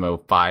Gran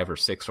Turismo 5 or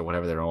 6 or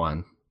whatever they're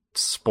on.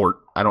 Sport.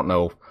 I don't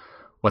know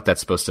what that's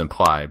supposed to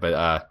imply,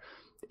 but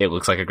it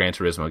looks like a Gran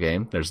Turismo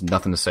game. There's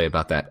nothing to say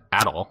about that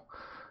at all.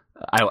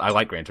 I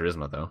like Gran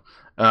Turismo,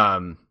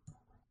 though.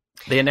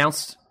 They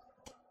announced...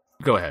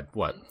 Go ahead.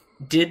 What?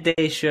 Did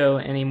they show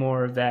any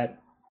more of that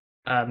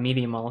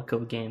Media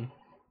Molecule game.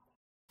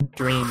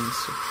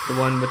 Dreams, the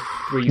one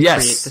where you create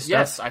the stuff.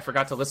 Yes, I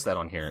forgot to list that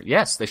on here.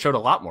 Yes, they showed a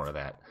lot more of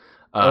that.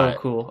 Oh,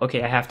 cool.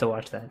 Okay, I have to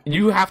watch that.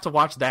 You have to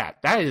watch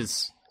that. That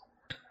is,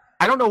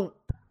 I don't know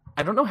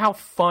how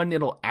fun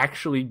it'll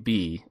actually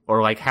be,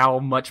 or like how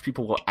much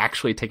people will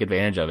actually take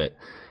advantage of it.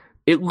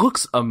 It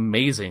looks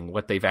amazing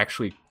what they've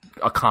actually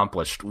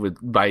accomplished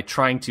by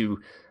trying to.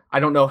 I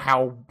don't know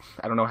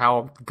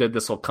how good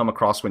this will come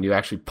across when you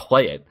actually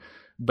play it,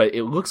 but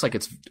it looks like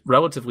it's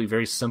relatively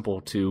very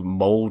simple to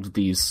mold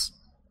these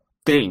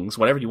things,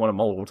 whatever you want to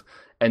mold,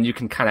 and you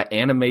can kind of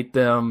animate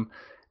them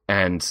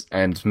and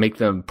make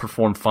them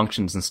perform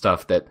functions and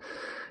stuff that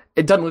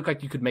it doesn't look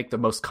like you could make the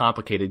most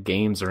complicated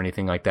games or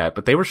anything like that.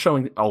 But they were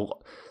showing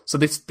so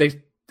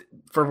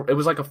it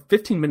was like a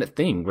 15-minute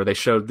thing where they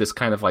showed this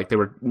kind of like they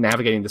were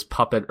navigating this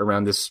puppet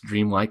around this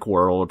dreamlike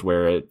world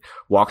where it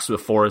walks through a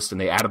forest and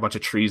they add a bunch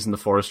of trees in the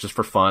forest just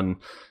for fun,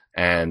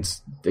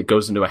 and it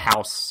goes into a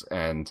house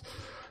and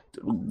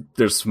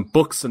there's some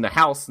books in the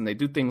house and they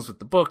do things with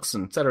the books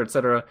and et cetera, et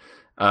cetera.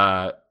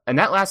 And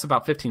that lasts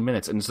about 15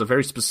 minutes, and it's a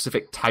very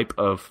specific type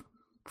of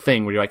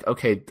thing where you're like,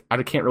 okay,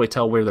 I can't really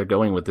tell where they're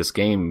going with this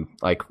game.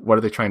 Like, what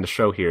are they trying to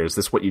show here? Is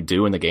this what you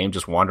do in the game?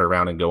 Just wander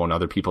around and go on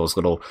other people's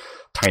little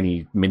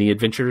tiny mini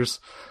adventures?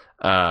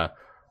 But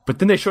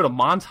then they showed a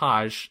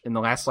montage in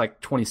the last like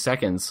 20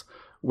 seconds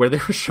where they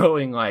were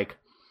showing like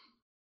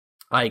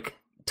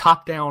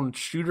top-down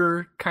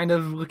shooter kind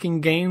of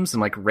looking games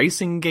and like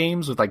racing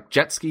games with like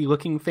jet ski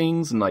looking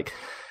things, and like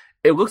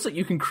it looks like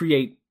you can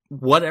create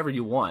whatever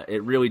you want.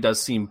 It really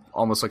does seem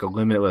almost like a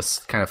limitless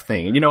kind of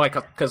thing. And you know, like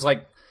because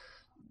like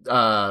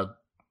what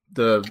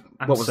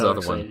was the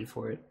other one?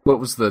 For it. What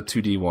was the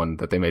 2D one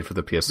that they made for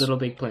the PS? Little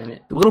Big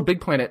Planet. Little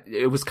Big Planet.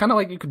 It was kind of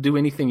like you could do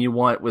anything you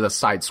want with a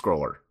side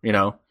scroller. You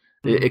know,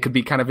 it could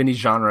be kind of any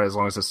genre as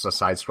long as it's a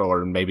side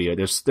scroller. And maybe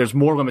there's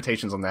more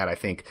limitations on that, I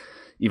think,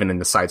 even in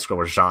the side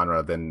scroller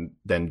genre than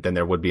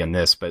there would be in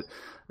this. But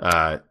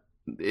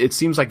it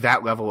seems like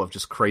that level of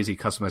just crazy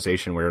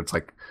customization where it's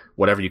like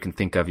whatever you can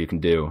think of, you can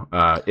do.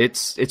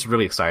 It's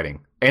really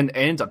exciting.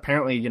 And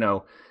apparently, you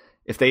know,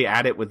 if they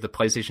add it with the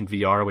PlayStation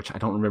VR, which I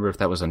don't remember if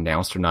that was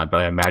announced or not,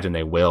 but I imagine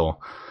they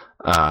will,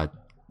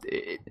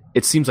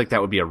 it seems like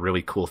that would be a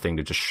really cool thing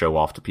to just show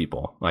off to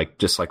people. Like,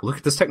 just like, look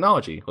at this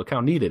technology. Look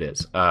how neat it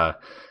is. Yeah,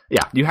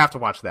 you have to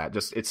watch that.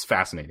 It's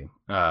fascinating.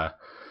 Yeah,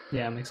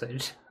 I'm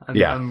excited.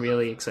 I'm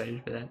really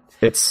excited for that.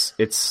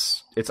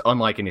 It's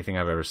unlike anything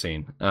I've ever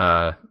seen.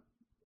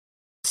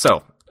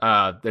 So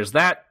there's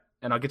that,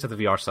 and I'll get to the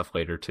VR stuff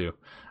later too.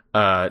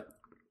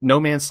 No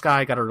Man's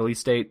Sky got a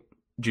release date,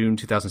 June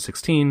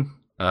 2016,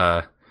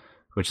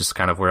 which is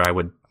kind of where I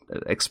would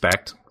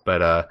expect.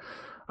 But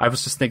I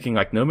was just thinking,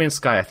 like, No Man's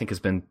Sky, I think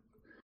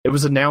it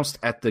was announced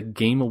at the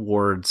Game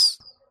Awards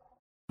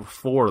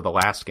before the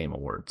last Game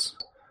Awards,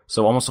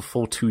 so almost a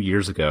full 2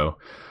 years ago.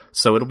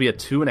 So it'll be a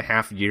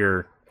 2.5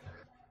 year.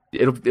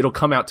 It'll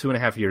come out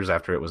 2.5 years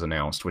after it was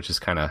announced, which is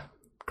kind of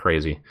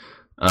crazy.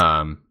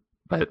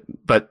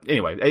 But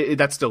anyway,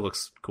 that still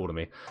looks cool to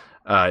me.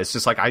 It's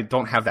just like I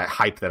don't have that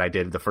hype that I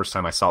did the first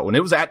time I saw it. When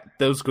it was at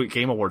those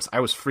Game Awards,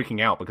 I was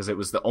freaking out because it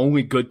was the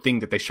only good thing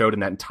that they showed in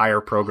that entire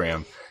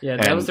program. Yeah,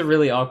 that was a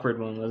really awkward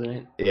one, wasn't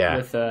it? Yeah.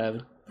 With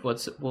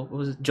what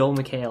was it? Joel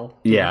McHale.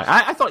 Yeah,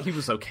 I thought he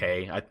was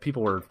okay.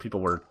 People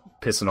were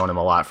pissing on him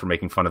a lot for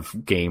making fun of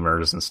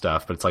gamers and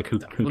stuff, but it's like who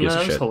gives a shit?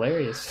 That was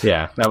hilarious.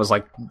 Yeah, that was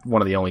like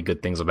one of the only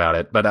good things about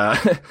it. But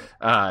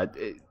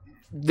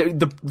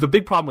the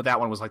big problem with that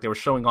one was like they were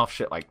showing off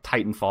shit like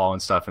Titanfall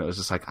and stuff, and it was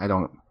just like I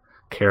don't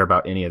care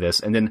about any of this.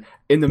 And then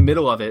in the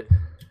middle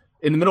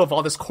of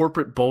all this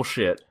corporate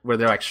bullshit where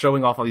they're like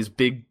showing off all these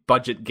big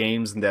budget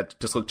games and that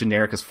just look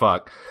generic as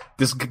fuck,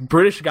 this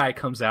British guy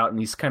comes out and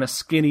he's kind of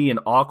skinny and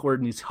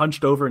awkward and he's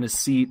hunched over in his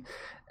seat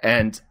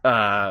and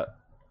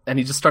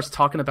he just starts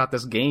talking about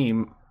this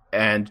game,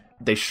 and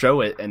they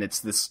show it, and it's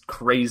this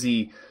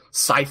crazy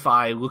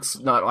sci-fi, looks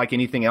not like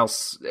anything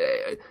else,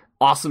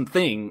 awesome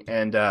thing,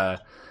 and that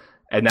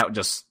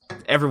just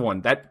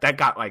everyone that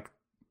got like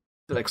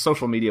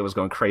social media was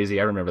going crazy.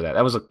 I remember that.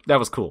 That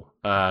was cool.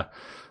 But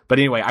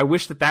anyway, I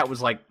wish that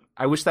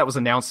was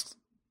announced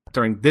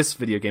during this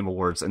Video Game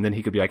Awards, and then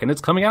he could be like, and it's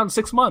coming out in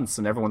 6 months,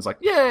 and everyone's like,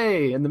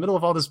 yay! In the middle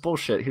of all this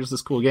bullshit, here's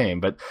this cool game.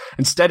 But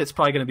instead, it's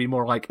probably going to be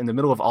more like in the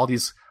middle of all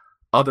these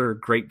other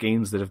great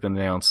games that have been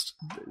announced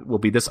will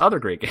be this other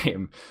great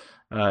game.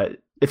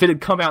 If it had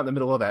come out in the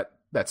middle of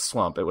that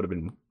slump, it would have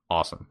been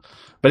awesome.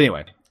 But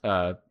anyway,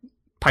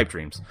 pipe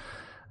dreams.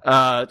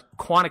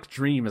 Quantic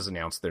Dream has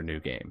announced their new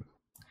game.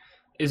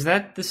 Is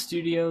that the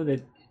studio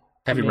that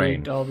Heavy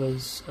Rain, all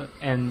those,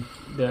 and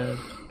the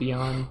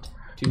Beyond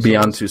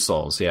Two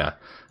Souls? Yeah.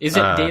 Is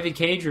it David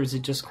Cage or is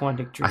it just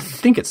Quantic Dream? I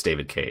think it's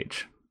David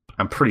Cage.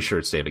 I'm pretty sure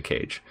it's David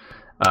Cage.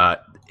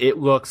 It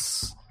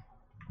looks.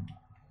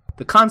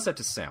 The concept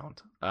is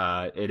sound.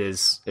 It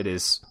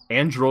is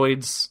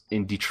androids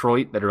in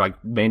Detroit that are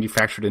like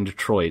manufactured in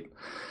Detroit,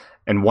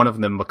 and one of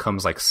them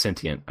becomes like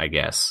sentient, I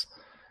guess,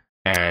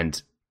 and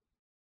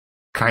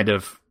kind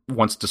of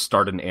wants to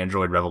start an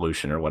android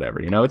revolution or whatever.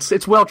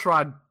 It's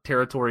well-trod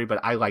territory, but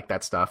I like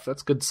that stuff.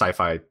 That's good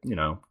sci-fi,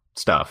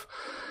 stuff.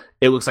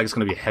 It looks like it's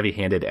going to be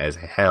heavy-handed as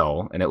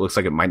hell, and it looks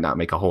like it might not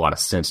make a whole lot of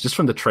sense. Just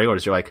from the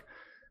trailers, you're like,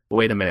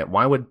 wait a minute,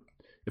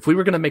 if we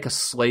were going to make a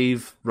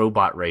slave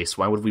robot race,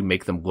 why would we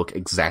make them look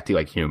exactly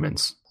like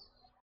humans?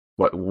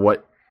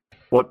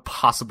 What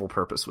possible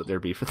purpose would there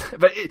be for that?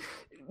 But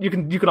you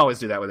can always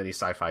do that with any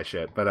sci-fi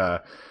shit. But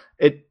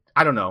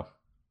I don't know.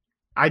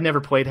 I never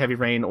played Heavy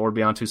Rain or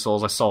Beyond Two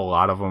Souls. I saw a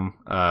lot of them,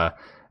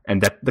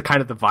 and that the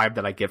kind of the vibe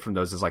that I get from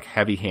those is like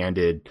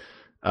heavy-handed,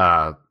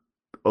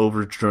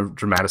 over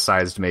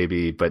dramatized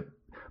maybe, but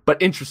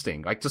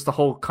interesting. Like just the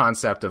whole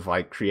concept of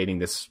like creating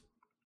this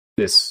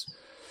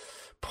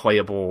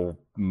playable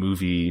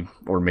movie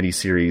or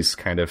miniseries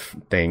kind of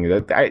thing.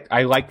 That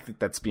I like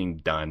that's being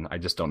done. I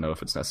just don't know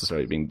if it's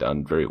necessarily being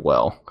done very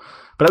well.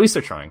 But at least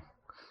they're trying.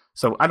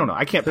 So I don't know.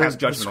 I can't pass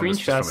judgment on this.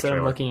 The screenshots that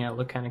I'm looking at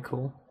look kind of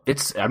cool.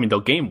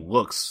 The game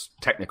looks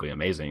technically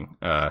amazing.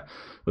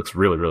 Looks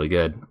really, really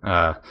good.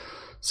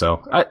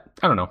 So I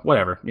don't know.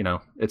 Whatever.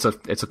 It's a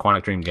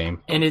Quantic Dream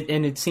game. And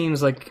it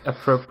seems like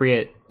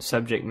appropriate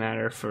subject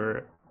matter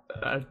for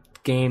a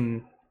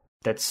game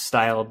that's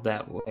styled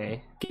that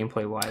way,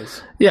 gameplay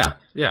wise. Yeah.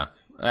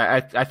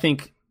 I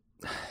think,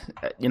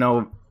 I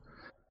don't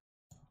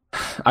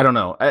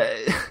know.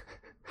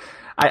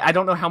 I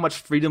don't know how much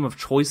freedom of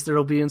choice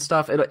there'll be and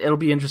stuff. It'll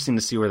be interesting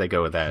to see where they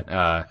go with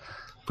that.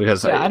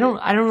 Because I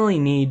don't really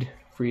need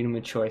freedom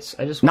of choice.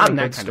 I just want not in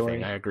that kind story. Of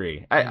thing. I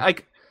agree. I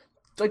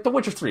like The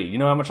Witcher 3. You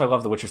know how much I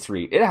love The Witcher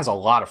 3. It has a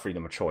lot of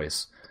freedom of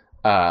choice.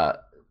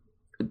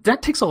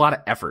 That takes a lot of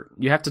effort.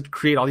 You have to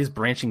create all these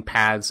branching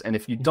paths, and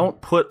if you don't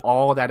put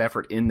all that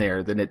effort in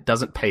there, then it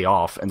doesn't pay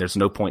off, and there's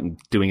no point in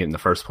doing it in the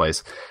first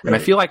place. Right. And I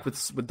feel like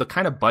with the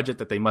kind of budget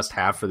that they must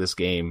have for this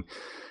game,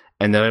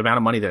 and the amount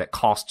of money that it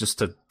costs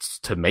just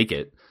to make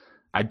it,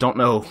 I don't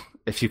know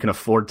if you can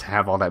afford to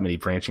have all that many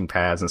branching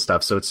paths and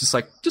stuff. So it's just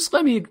like, just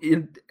let me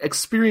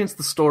experience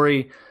the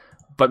story,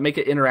 but make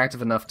it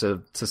interactive enough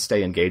to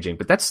stay engaging.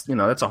 But that's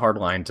a hard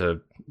line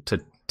to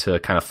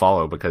kind of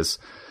follow, because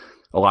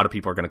a lot of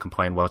people are going to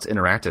complain, well, it's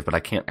interactive, but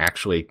I can't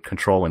actually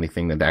control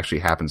anything that actually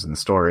happens in the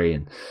story.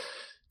 And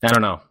I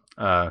don't know.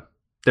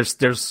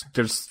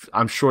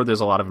 I'm sure there's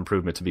a lot of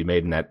improvement to be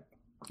made in that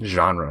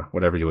genre,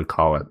 whatever you would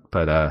call it.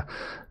 But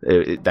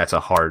that's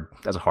a hard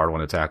one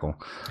to tackle.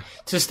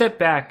 To step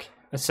back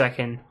a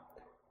second,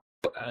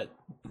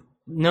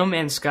 No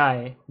Man's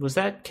Sky, was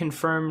that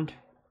confirmed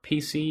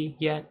PC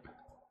yet?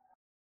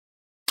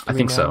 I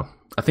think so.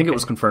 I think it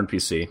was confirmed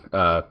PC.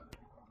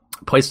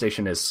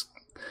 PlayStation is.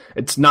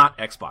 It's not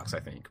Xbox, I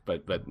think,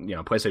 but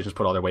PlayStation's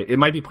put all their weight. It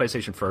might be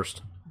PlayStation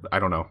first. I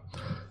don't know,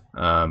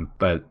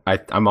 but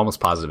I'm almost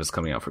positive it's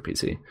coming out for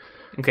PC.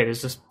 Okay,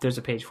 there's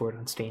a page for it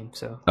on Steam,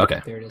 so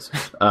okay, there it is.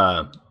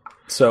 Yeah,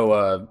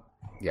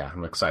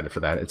 I'm excited for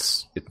that.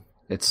 It's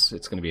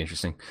going to be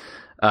interesting.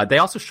 They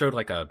also showed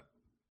like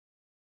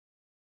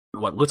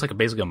what looks like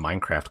basically a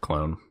Minecraft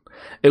clone.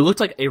 It looked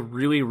like a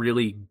really,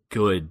 really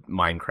good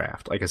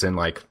Minecraft, like as in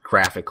like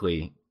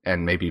graphically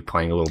and maybe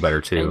playing a little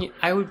better too. And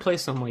I would play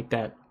something like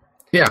that.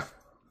 Yeah,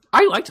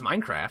 I liked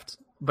Minecraft,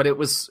 but it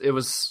was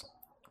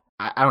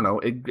I don't know.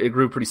 It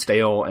grew pretty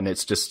stale, and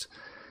it's just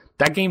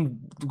that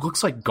game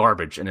looks like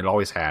garbage, and it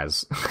always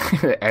has.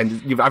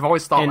 And I've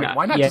always thought, like,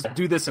 why not just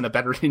do this in a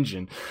better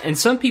engine? And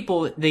some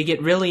people, they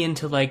get really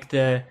into like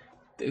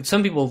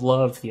some people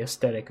love the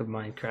aesthetic of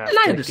Minecraft. And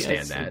I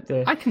understand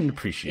that. I can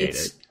appreciate it.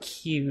 It's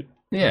cute.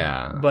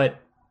 Yeah,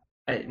 but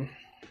I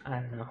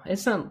don't know.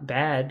 It's not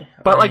bad.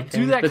 But like,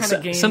 do that kind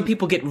of game. Some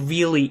people get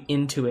really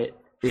into it.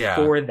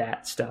 For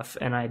that stuff,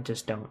 and I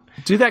just don't.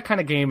 Do that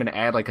kind of game and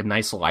add like a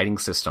nice lighting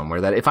system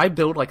where that if I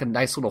build like a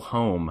nice little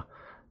home,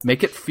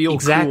 make it feel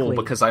cool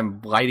because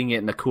I'm lighting it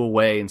in a cool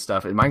way and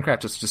stuff. And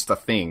Minecraft is just a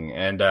thing,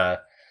 and I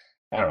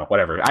don't know,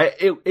 whatever.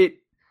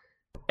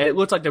 It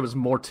looked like there was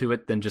more to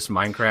it than just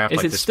Minecraft.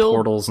 Like there's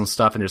portals and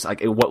stuff, and there's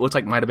like what looks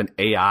like might have been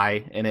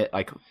AI in it,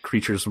 like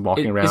creatures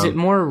walking around. Is it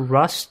more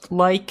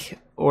Rust-like?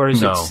 Or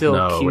is it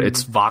still cube?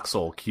 It's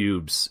voxel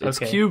cubes. It's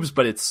cubes,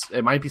 but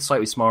it might be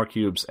slightly smaller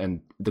cubes, and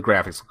the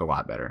graphics look a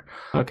lot better.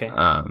 Okay.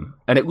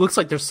 And it looks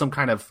like there's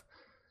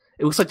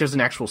it looks like there's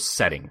an actual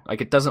setting. Like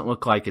it doesn't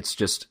look like it's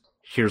just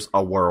here's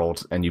a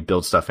world and you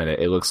build stuff in it.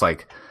 It looks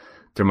like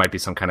there might be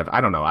some kind of,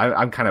 I don't know.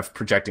 I'm kind of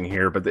projecting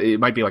here, but it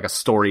might be like a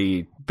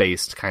story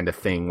based kind of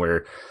thing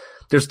where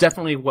there's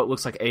definitely what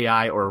looks like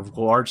AI or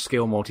large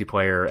scale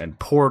multiplayer and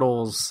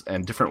portals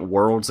and different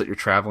worlds that you're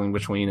traveling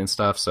between and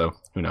stuff. So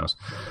who knows?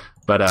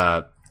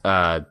 But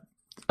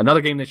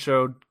another game they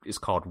showed is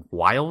called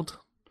Wild.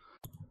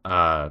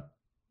 I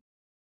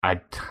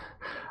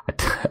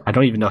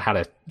don't even know how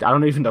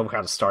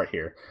to start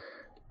here.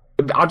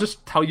 I'll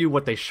just tell you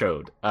what they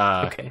showed.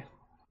 Okay.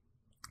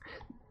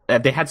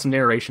 They had some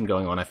narration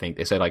going on, I think.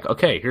 They said like,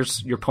 okay,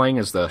 you're playing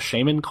as the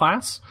shaman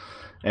class,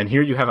 and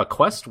here you have a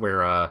quest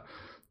where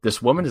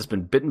this woman has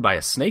been bitten by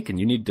a snake and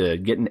you need to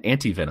get an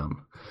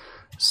anti-venom.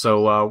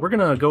 So we're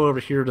going to go over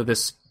here to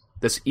this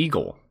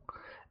eagle.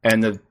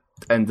 And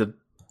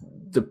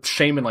the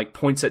shaman like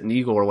points at an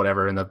eagle or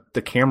whatever, and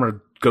the camera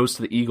goes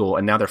to the eagle,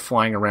 and now they're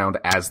flying around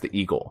as the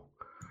eagle.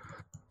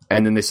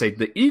 And then they say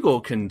the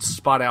eagle can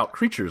spot out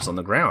creatures on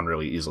the ground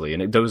really easily,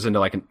 and it goes into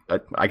like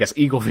I guess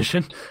eagle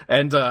vision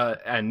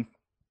and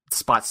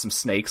spots some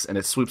snakes, and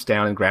it swoops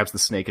down and grabs the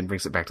snake and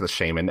brings it back to the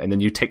shaman, and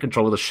then you take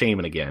control of the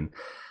shaman again,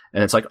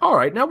 and it's like, all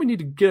right, now we need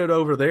to get it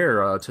over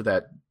there to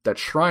that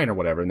shrine or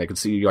whatever, and they can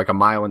see like a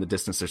mile in the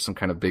distance there's some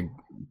kind of big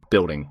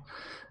building,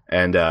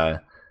 and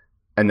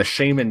the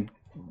shaman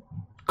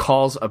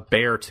calls a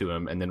bear to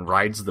him and then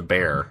rides the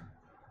bear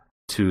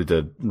to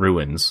the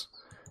ruins,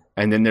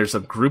 and then there's a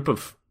group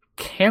of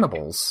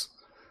cannibals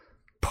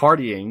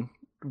partying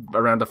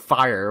around a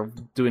fire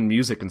doing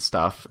music and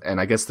stuff,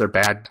 and I guess they're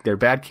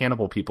bad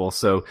cannibal people,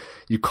 so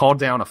you call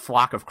down a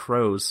flock of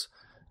crows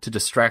to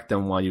distract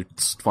them while you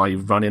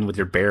run in with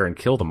your bear and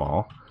kill them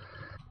all,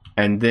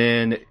 and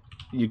then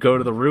you go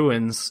to the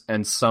ruins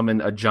and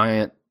summon a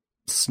giant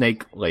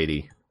snake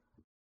lady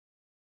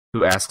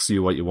who asks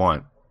you what you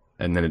want,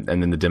 and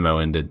then the demo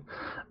ended.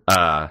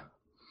 I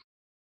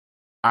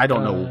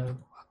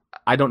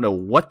don't know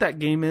what that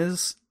game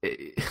is.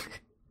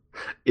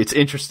 It's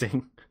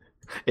interesting.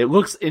 It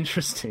looks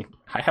interesting.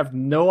 I have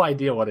no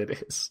idea what it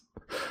is.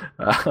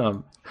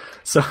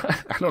 So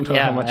I don't know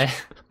how much.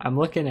 I'm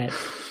looking at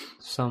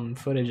some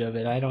footage of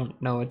it. I don't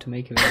know what to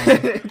make of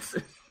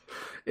it.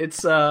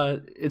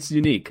 It's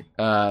unique.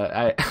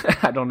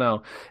 I don't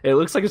know. It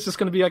looks like it's just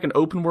going to be like an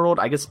open world,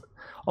 I guess,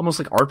 almost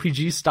like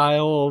RPG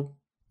style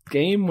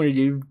game where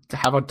you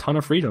have a ton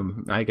of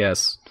freedom. I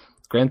guess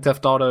Grand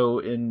Theft Auto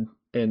in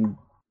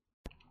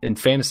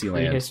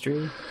Fantasyland.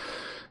 History.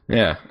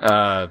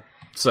 Yeah.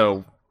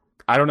 So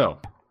I don't know.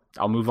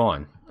 I'll move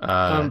on.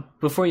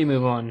 Before you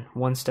move on,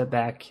 one step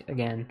back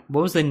again.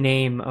 What was the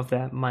name of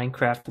that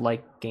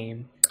Minecraft-like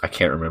game? I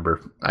can't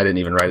remember. I didn't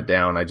even write it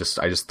down. I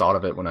just thought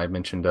of it when I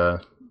mentioned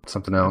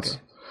something else.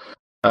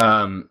 Okay.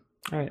 All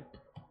right.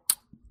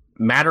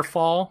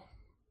 Matterfall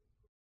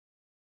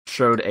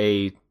showed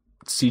a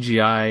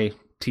CGI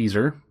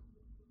teaser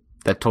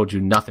that told you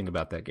nothing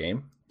about that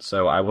game,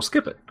 so I will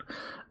skip it.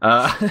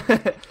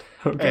 Okay.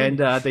 And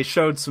they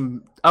showed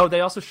some. Oh,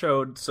 they also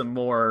showed some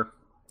more.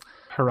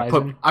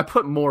 Horizon. I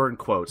put more in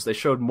quotes. They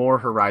showed more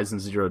Horizon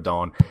Zero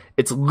Dawn.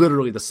 It's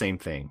literally the same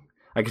thing.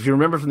 Like if you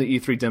remember from the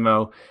E3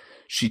 demo,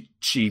 she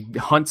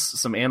hunts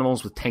some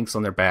animals with tanks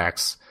on their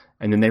backs,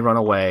 and then they run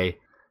away,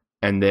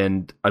 and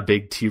then a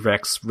big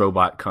T-Rex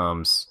robot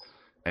comes,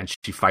 and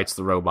she fights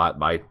the robot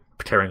by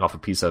tearing off a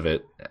piece of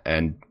it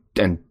and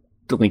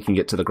linking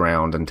it to the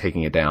ground and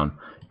taking it down.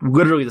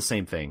 Literally the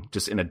same thing,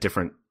 just in a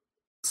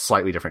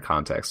slightly different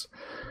context.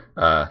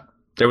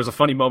 There was a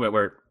funny moment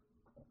where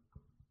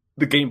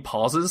the game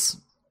pauses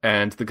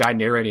and the guy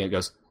narrating it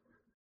goes,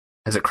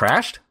 "Has it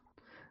crashed?"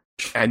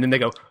 And then they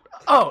go,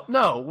 "Oh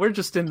no, we're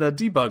just in the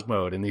debug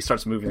mode," and he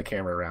starts moving the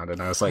camera around,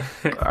 and I was like,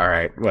 "All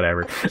right,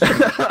 whatever."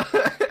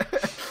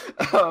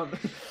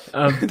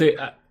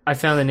 I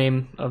found the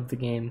name of the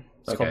game.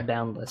 It's called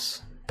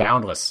Boundless.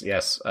 Boundless,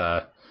 yes.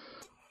 I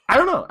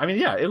don't know. I mean,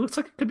 yeah, it looks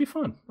like it could be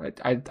fun.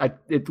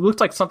 It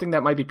looked like something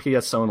that might be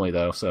PS only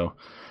though, so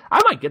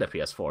I might get a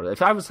PS4.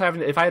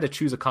 If I had to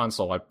choose a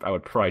console, I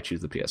would probably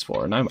choose the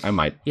PS4, and I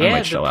might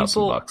shell out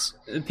some bucks.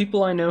 The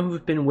people I know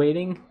who've been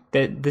waiting,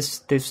 they've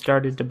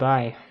started to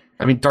buy.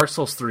 I mean, Dark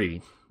Souls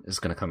 3 is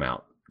going to come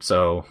out,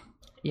 so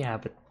yeah,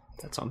 but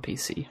that's on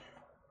PC.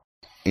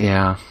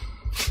 Yeah.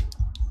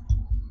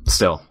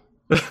 Still.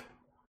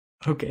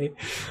 Okay.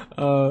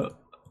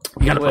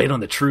 You gotta play it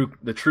on the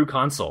true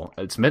console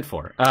it's meant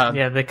for.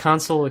 Yeah, the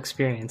console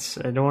experience.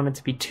 I don't want it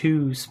to be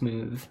too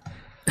smooth.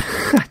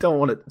 I don't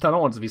want it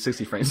to be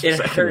 60 frames per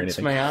second. It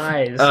hurts my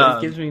eyes.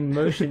 It gives me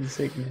motion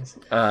sickness.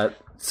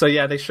 So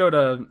yeah, they showed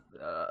a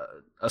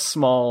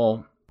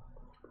small.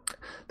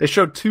 They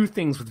showed two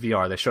things with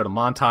VR. They showed a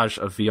montage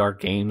of VR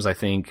games, I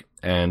think,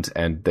 and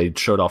they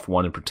showed off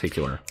one in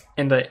particular.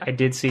 And I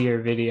did see your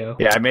video.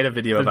 Yeah, I made a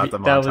video about the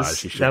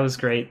montage. That was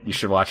great. You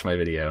should watch my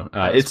video.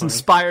 It's funny.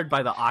 Inspired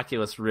by the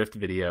Oculus Rift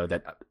video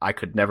that I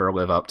could never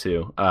live up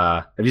to.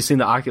 Have you seen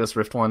the Oculus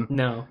Rift one?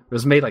 No. It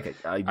was made like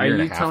a year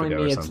and a half ago. Are you telling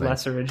me it's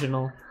less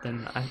original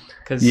than I?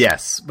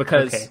 Yes,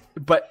 because okay.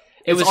 But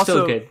it was also,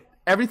 still good.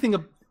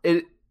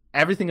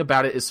 Everything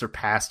about it is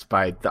surpassed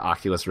by the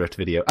Oculus Rift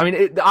video. I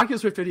mean, the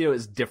Oculus Rift video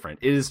is different.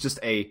 It is just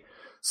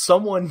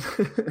someone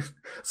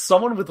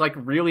with like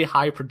really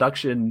high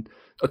production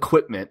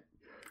equipment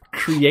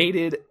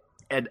created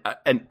an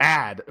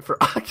ad for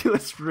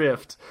Oculus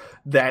Rift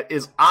that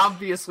is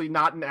obviously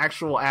not an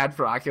actual ad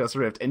for Oculus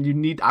Rift, and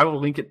I will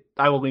link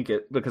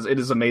it because it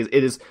is amazing.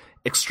 It is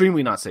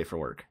extremely not safe for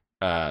work.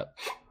 I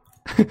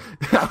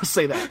will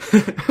say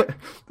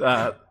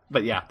that.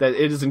 But yeah,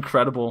 it is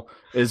incredible.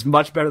 It is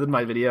much better than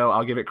my video.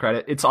 I'll give it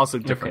credit. It's also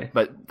different,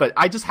 okay. but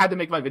I just had to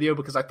make my video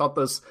because I thought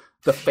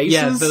the faces.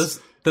 Yeah,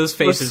 those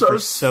faces were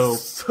so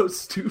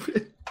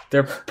stupid.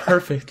 They're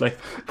perfect. Like,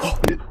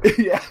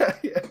 yeah.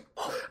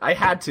 I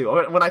had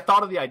to. When I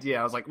thought of the idea,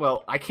 I was like,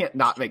 well, I can't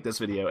not make this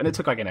video, and it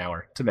took like an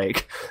hour to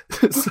make.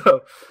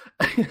 So,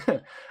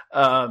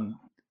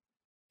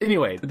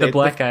 Anyway, the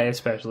black guy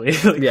especially.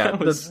 Like, yeah,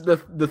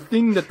 the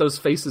thing that those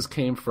faces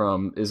came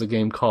from is a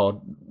game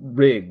called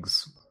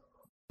Rigs,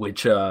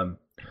 which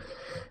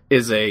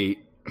is an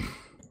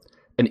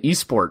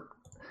esport.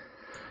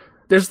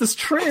 There's this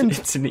trend.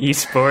 It's an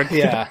esport.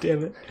 Yeah.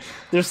 Damn it.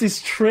 There's this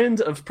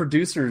trend of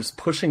producers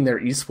pushing their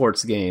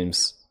esports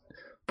games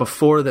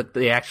before that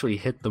they actually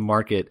hit the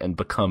market and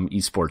become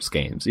esports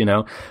games. You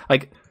know,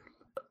 like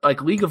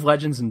League of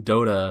Legends and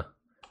Dota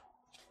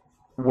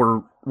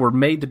were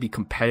made to be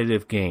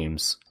competitive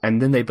games,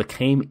 and then they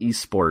became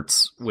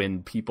esports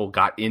when people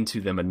got into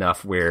them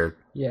enough where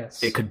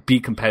it could be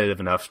competitive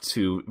enough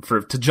to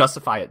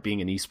justify it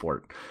being an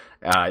esport.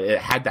 It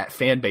had that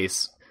fan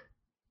base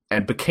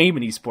and became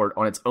an esport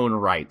on its own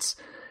rights.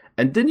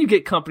 And then you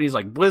get companies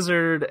like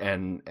Blizzard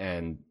and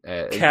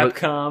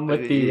Capcom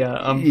with the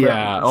Umbrella.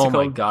 Yeah, oh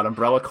my god,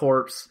 Umbrella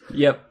Corps.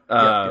 Yep.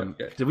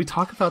 Did we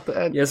talk about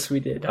that? Yes, we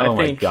did. Oh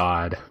my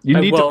god.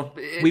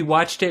 We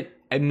watched it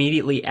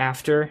immediately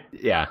after.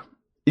 Yeah.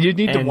 You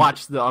need to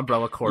watch the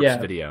Umbrella Corps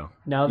video.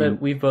 Now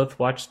that we've both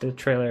watched the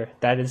trailer,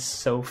 that is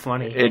so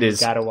funny. It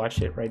is. You gotta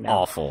watch it right now.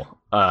 Awful.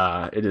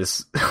 It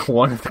is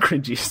one of the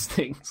cringiest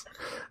things.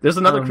 There's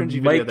another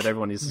cringy video that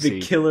everyone needs to see.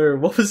 The killer,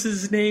 what was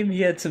his name?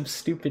 He had some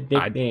stupid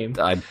nickname.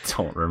 I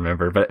don't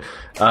remember, but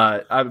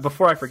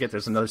before I forget,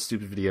 there's another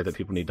stupid video that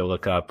people need to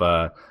look up.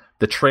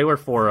 The trailer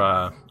for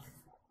oh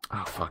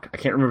fuck, I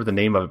can't remember the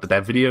name of it, but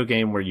that video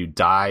game where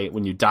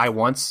when you die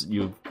once,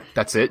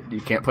 that's it.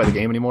 You can't play the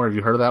game anymore. Have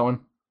you heard of that one?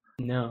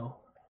 No.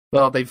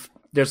 Well,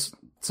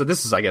 so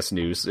this is, I guess,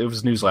 news. It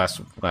was news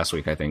last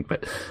week, I think.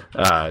 But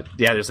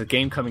there's a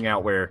game coming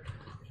out where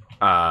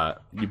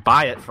you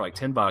buy it for like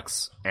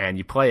 $10 and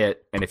you play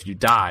it, and if you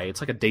die,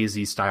 it's like a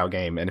DayZ style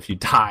game, and if you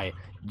die,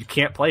 you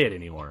can't play it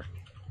anymore.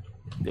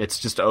 It's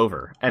just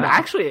over. And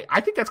actually,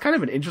 I think that's kind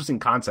of an interesting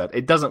concept.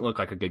 It doesn't look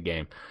like a good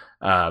game,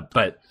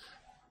 but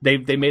they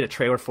made a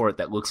trailer for it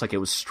that looks like it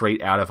was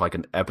straight out of like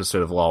an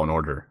episode of Law and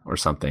Order or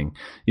something.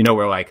 You know,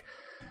 where like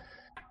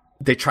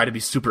they try to be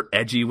super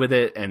edgy with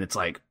it, and it's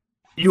like,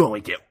 you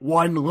only get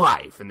one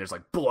life, and there's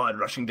like blood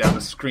rushing down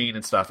the screen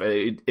and stuff.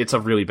 It's a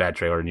really bad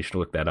trailer, and you should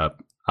look that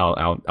up.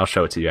 I'll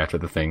show it to you after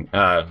the thing.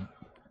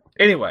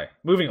 Anyway,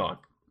 moving on.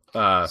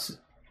 I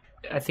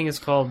think it's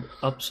called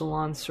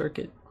Upsilon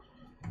Circuit.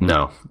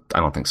 No,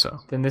 I don't think so.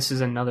 Then this is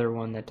another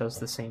one that does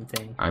the same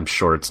thing. I'm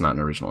sure it's not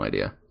an original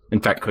idea. In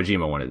fact,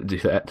 Kojima wanted to do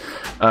that.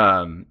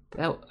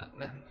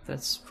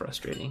 That's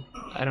frustrating.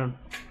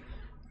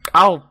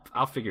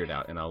 I'll figure it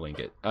out and I'll link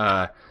it.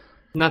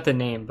 Not the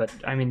name, but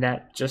I mean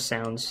that just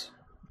sounds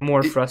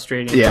more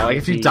frustrating. Yeah, like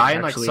if you die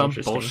in like some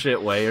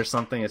bullshit way or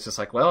something, it's just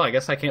like, well, I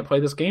guess I can't play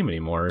this game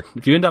anymore.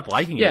 If you end up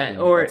liking it, and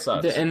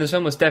there's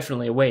almost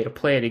definitely a way to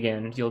play it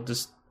again. You'll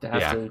just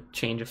have to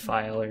change a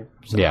file or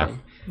something.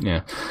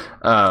 Yeah.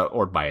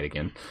 Or buy it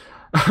again.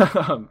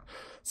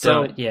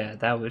 So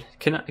that would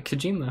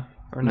Kojima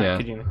or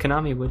not Kojima.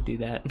 Konami would do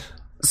that.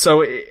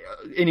 So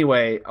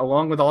anyway,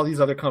 along with all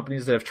these other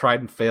companies that have tried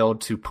and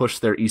failed to push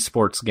their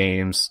esports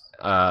games,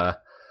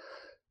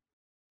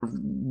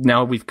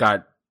 now we've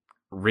got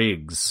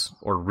Rigs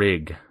or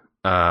Rig.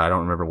 I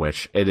don't remember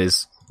which. It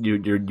is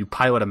you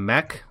pilot a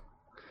mech,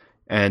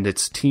 and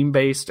it's team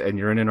based, and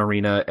you're in an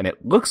arena, and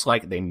it looks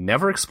like they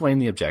never explain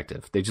the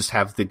objective. They just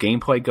have the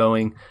gameplay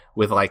going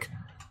with like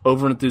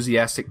over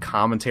enthusiastic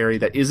commentary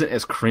that isn't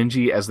as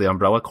cringy as the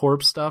Umbrella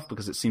Corps stuff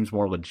because it seems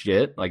more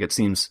legit. Like it's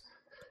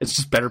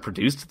just better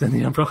produced than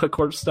the Umbrella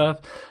Corps stuff.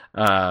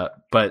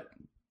 But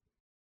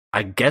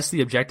I guess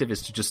the objective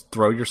is to just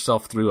throw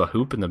yourself through a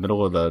hoop in the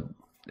middle of the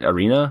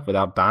arena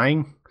without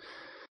dying.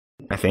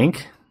 I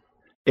think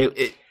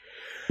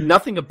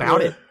nothing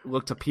about it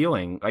looked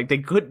appealing. Like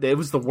it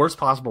was the worst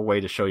possible way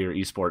to show your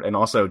esport, and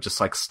also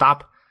just like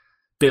stop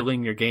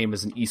billing your game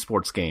as an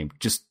esports game.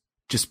 Just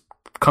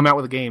come out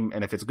with a game,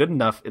 and if it's good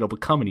enough, it'll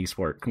become an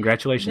esport.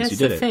 Congratulations, you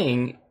did it. That's the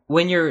thing.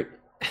 When you're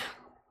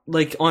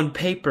like on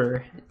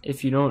paper,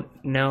 if you don't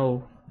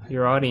know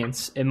your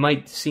audience, it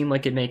might seem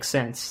like it makes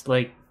sense.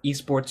 Like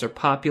esports are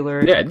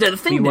popular. Yeah, the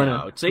thing we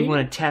want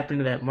to tap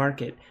into that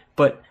market.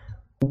 But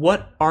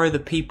what are the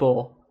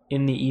people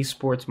in the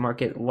esports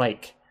market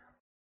like?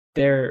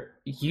 They're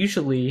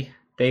usually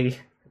they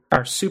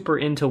are super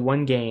into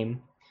one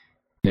game,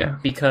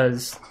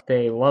 because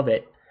they love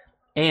it,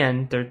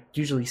 and they're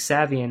usually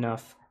savvy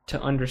enough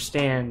to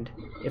understand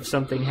if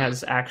something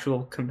has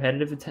actual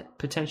competitive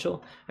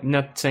potential. I'm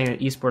not saying that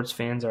esports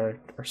fans are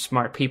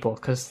smart people,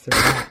 because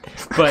they're not.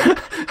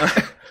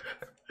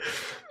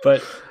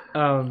 but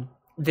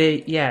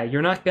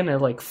you're not gonna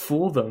like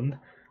fool them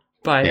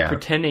by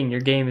pretending your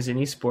game is an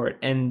esport,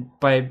 and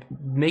by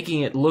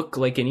making it look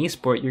like an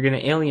esport, you're gonna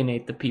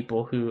alienate the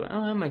people who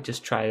I might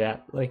just try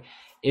that. Like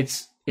it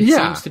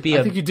seems to be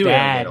a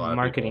bad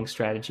marketing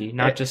strategy,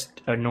 not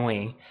just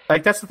annoying.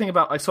 Like that's the thing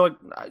about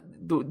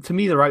to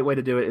me the right way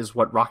to do it is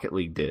what Rocket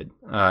League did.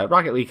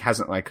 Rocket League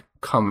hasn't like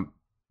come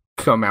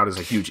come out as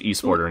a huge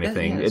esport or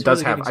anything. It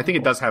does have, I think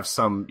it does have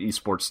some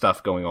esport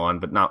stuff going on,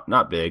 but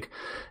not big.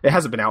 It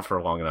hasn't been out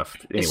for long enough.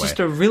 Anyway. It's just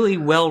a really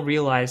well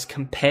realized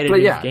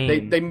competitive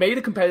game. They made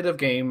a competitive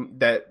game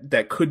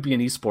that could be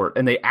an esport,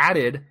 and they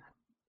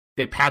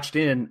patched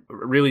in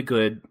really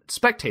good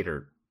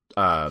spectator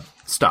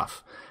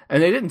stuff,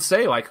 and they didn't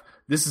say like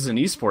this is an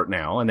esport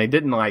now, and they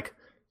didn't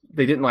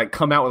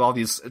come out with all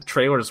these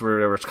trailers where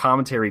there was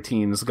commentary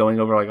teams going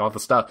over like all the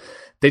stuff.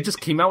 They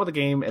just came out with a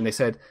game and they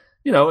said,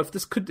 if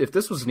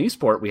this was an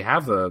esport, we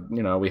have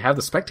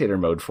the spectator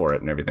mode for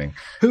it and everything.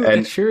 Ooh,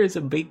 and it sure is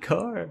a big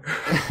car.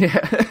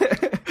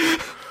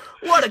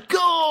 What a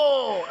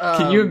goal!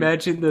 Can you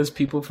imagine those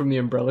people from the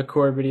Umbrella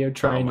Corps video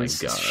trying to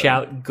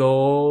shout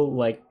goal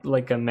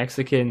like a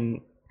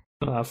Mexican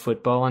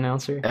football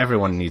announcer?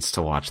 Everyone needs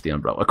to watch the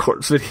Umbrella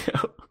Corps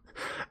video.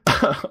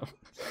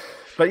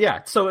 But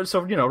yeah, so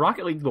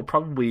Rocket League will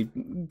probably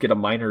get a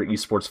minor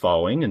esports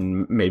following,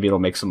 and maybe it'll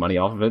make some money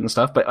off of it and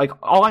stuff. But like,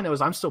 all I know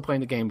is I'm still playing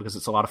the game because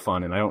it's a lot of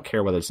fun, and I don't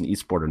care whether it's an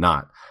esport or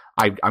not.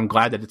 I'm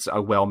glad that it's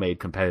a well-made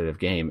competitive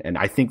game, and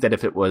I think that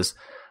if it was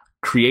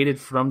created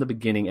from the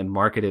beginning and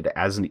marketed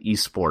as an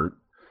esport,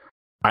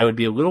 I would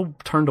be a little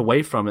turned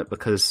away from it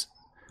because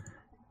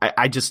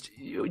I just,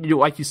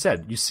 like you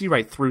said, you see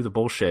right through the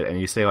bullshit,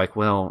 and you say like,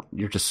 well,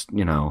 you're just,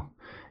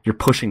 you're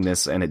pushing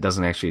this and it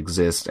doesn't actually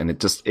exist, and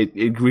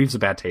it leaves a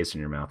bad taste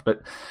in your mouth.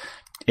 But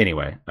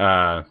anyway,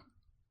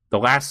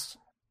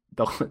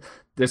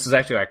 this is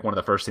actually like one of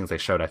the first things they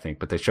showed, I think,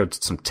 but they showed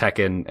some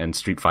Tekken and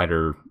Street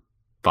Fighter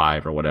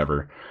 5 or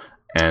whatever.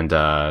 And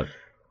apparently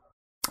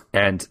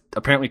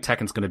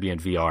Tekken's going to be in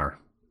VR.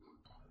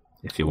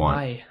 If you want.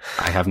 Why?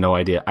 I have no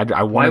idea.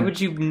 Why would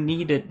you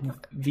need a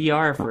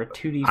VR for a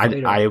 2D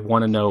fighter? I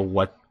want to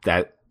know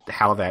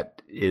how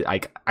that is.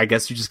 I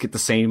guess you just get the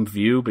same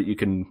view, but you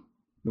can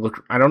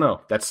look. I don't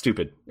know. That's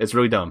stupid. It's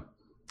really dumb.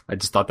 I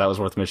just thought that was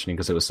worth mentioning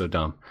because it was so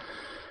dumb.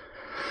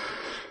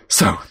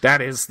 So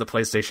that is the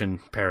PlayStation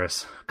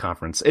Paris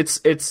conference.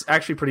 It's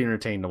actually pretty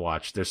entertaining to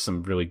watch. There's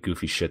some really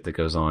goofy shit that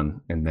goes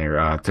on in there.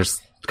 I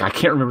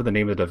can't remember the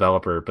name of the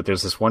developer, but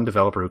there's this one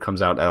developer who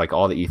comes out at like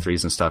all the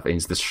E3s and stuff, and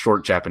he's this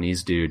short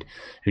Japanese dude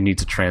who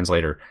needs a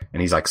translator,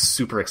 and he's like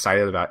super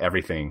excited about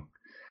everything.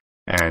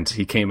 And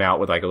he came out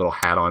with like a little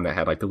hat on that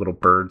had like the little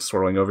bird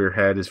swirling over your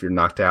head as you're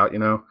knocked out,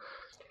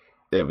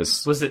 It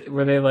was.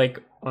 Were they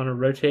like on a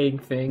rotating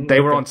thing?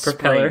 They were on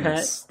propeller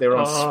springs. Hat? They were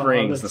on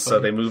springs, and so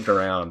they moved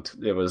around.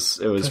 It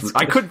was.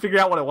 I couldn't figure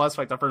out what it was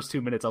for like the first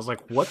 2 minutes. I was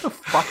like, "What the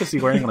fuck is he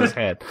wearing on his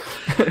head?"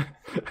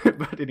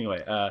 But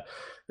anyway,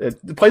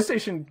 the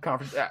PlayStation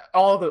conference,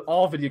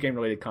 all video game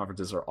related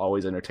conferences are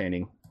always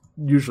entertaining,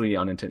 usually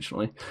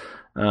unintentionally.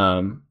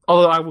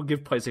 Although I will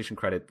give PlayStation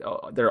credit,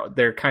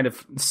 their kind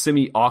of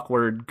semi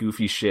awkward,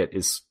 goofy shit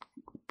is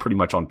pretty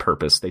much on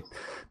purpose.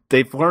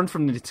 They've learned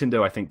from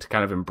Nintendo, I think, to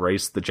kind of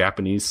embrace the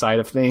Japanese side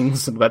of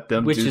things and let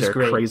them do their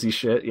crazy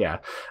shit. Yeah.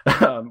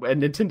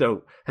 And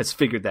Nintendo has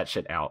figured that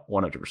shit out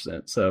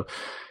 100%. So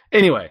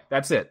anyway,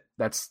 that's it.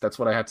 That's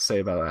what I have to say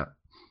about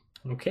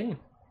that. Okay.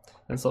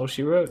 That's all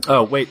she wrote.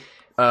 Oh, wait.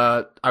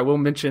 I will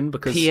mention,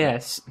 because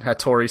P.S.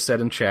 Hattori said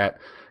in chat,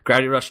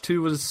 Gravity Rush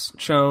 2 was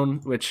shown,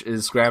 which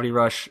is Gravity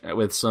Rush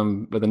with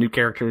a new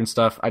character and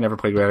stuff. I never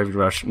played Gravity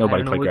Rush.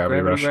 Nobody played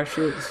Gravity Rush.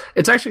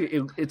 It's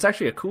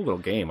actually a cool little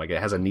game. Like, it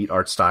has a neat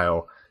art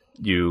style.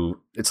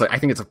 I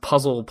think it's a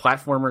puzzle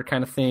platformer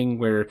kind of thing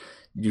where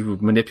you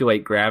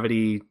manipulate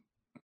gravity.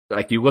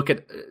 Like, you look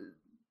at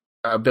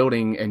a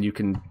building and you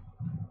can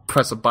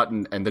press a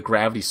button and the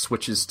gravity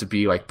switches to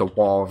be like the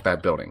wall of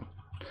that building.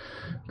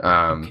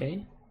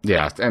 Okay.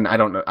 Yeah, and I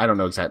don't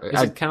know exactly.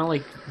 Is it kind of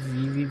like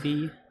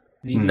VVV?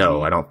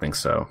 No, I don't think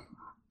so.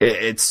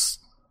 It's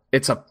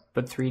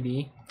but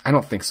 3D. I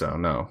don't think so.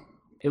 No.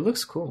 It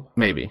looks cool.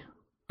 Maybe.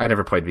 I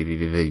never played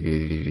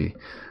VVV.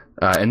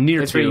 And Nier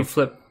 2. It's where you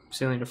flip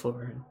cylinder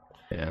flipper.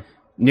 Yeah.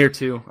 Nier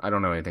 2. I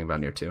don't know anything about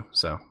Nier 2.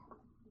 So.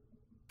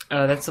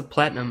 That's a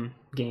Platinum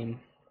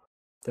game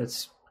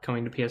that's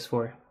coming to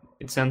PS4.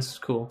 It sounds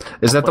cool.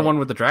 Is that the one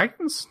with the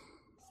dragons?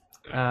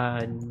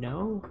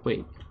 No.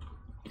 Wait.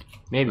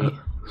 Maybe.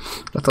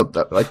 I thought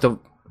that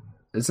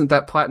isn't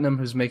that Platinum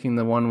who's making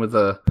the one with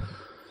the?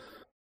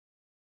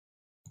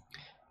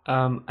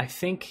 I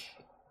think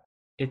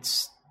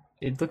it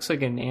looks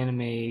like an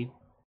anime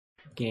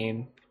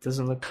game. It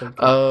doesn't look like.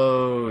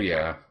 Oh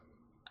yeah.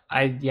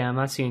 I'm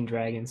not seeing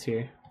dragons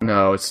here.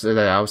 No,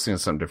 I was seeing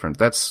something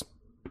different.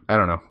 I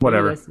don't know.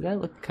 Whatever. Yeah,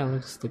 that kind of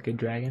looks like a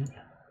dragon.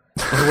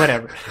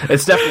 Whatever.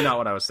 It's definitely not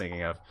what I was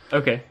thinking of.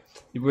 Okay.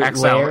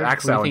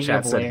 Axel in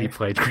chat said he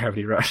played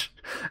Gravity Rush.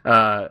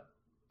 I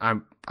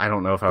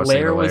don't know if I was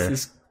thinking of Lair. Was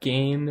this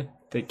game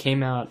that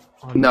came out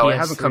on No, PS3. It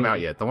hasn't come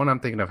out yet. The one I'm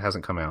thinking of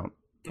hasn't come out.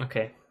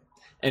 Okay.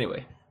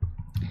 Anyway.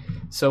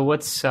 So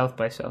what's South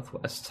by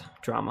Southwest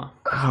drama?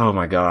 Oh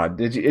my god.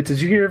 Did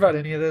you hear about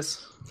any of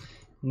this?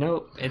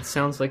 No, it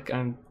sounds like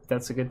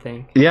that's a good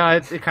thing. Yeah,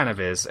 it kind of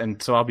is. And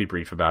so I'll be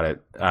brief about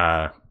it.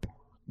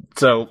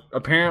 So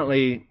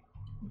apparently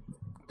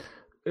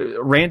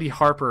Randy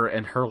Harper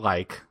and her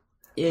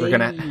we're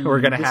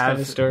gonna have kind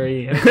of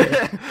story.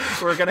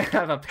 We're gonna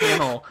have a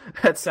panel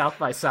at South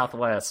by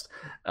Southwest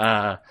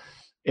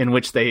in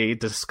which they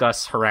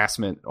discuss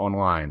harassment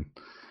online,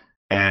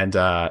 and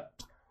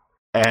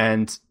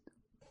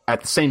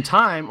at the same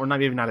time, or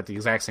maybe not at the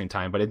exact same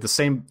time, but at the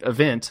same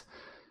event,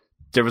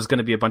 there was going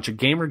to be a bunch of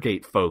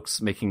Gamergate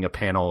folks making a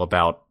panel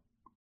about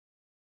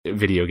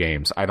video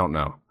games. I don't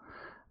know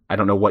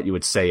what you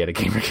would say at a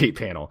Gamergate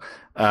panel,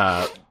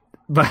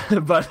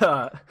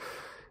 but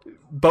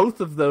both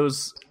of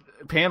those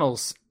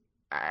panels,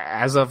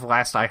 as of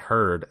last I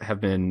heard, have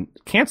been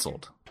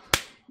canceled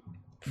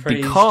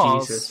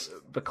because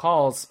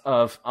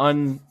of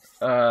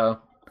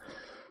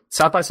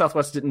South by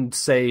Southwest didn't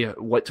say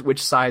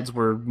which sides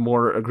were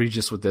more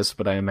egregious with this,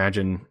 but I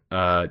imagine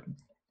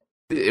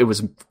it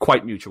was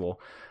quite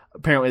mutual.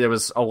 Apparently, there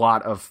was a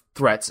lot of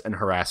threats and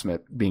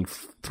harassment being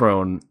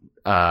thrown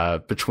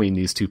between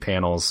these two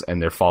panels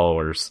and their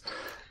followers,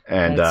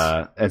 and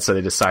so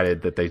they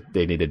decided that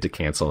they needed to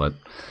cancel it.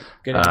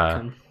 Good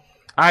outcome.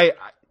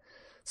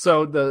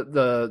 So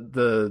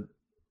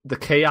the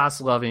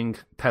chaos-loving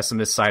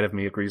pessimist side of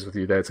me agrees with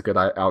you that it's a good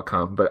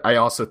outcome, but I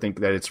also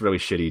think that it's really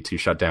shitty to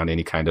shut down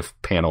any kind of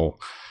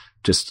panel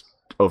just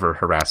over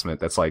harassment.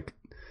 That's like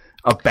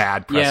a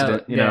bad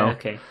precedent, you know?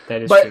 Okay,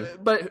 that is true.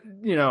 But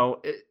you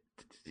know,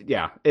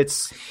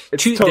 it's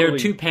there are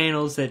two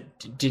panels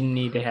that didn't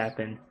need to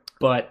happen,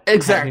 but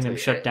having them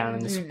shut down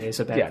in this way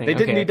is a bad thing. They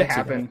didn't need to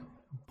happen,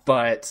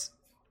 but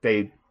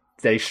they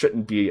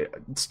shouldn't be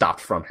stopped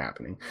from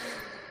happening.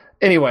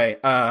 Anyway,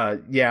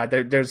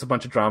 there's a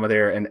bunch of drama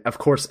there, and of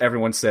course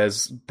everyone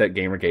says that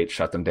Gamergate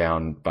shut them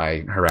down by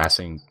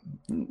harassing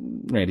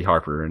Randy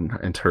Harper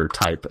and her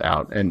type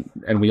out, and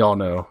we all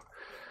know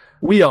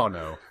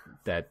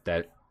that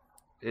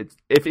it,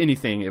 if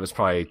anything, it was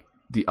probably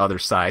the other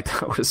side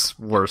that was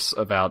worse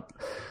about.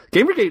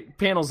 Gamergate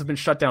panels have been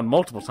shut down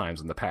multiple times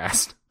in the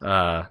past,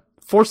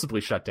 forcibly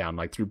shut down,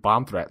 like through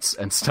bomb threats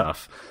and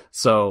stuff.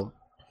 So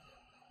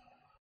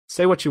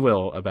say what you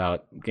will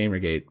about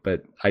Gamergate,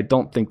 but I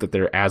don't think that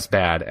they're as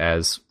bad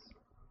as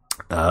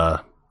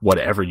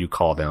whatever you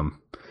call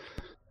them.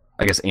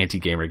 I guess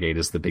anti-Gamergate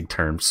is the big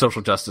term.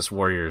 Social justice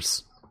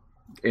warriors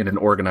in an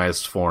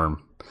organized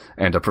form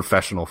and a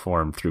professional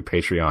form through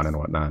Patreon and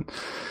whatnot.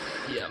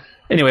 Yeah.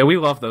 Anyway, we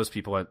love those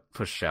people at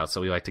Push Shout,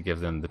 so we like to give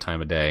them the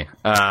time of day.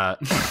 Bob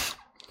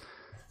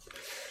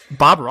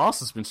Ross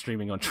has been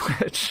streaming on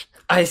Twitch.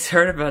 I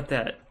heard about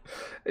that.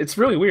 It's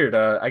really weird.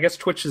 I guess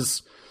Twitch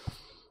has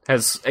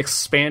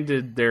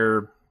expanded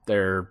their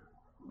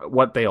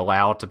what they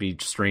allow to be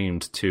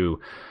streamed to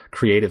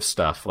creative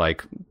stuff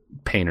like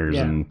painters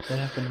and that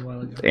happened a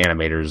while ago.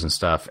 Animators and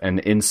stuff. And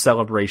in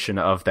celebration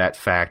of that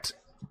fact,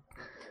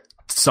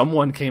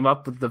 someone came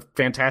up with the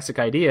fantastic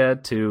idea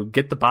to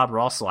get the Bob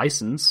Ross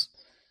license,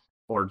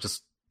 or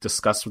just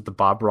discuss with the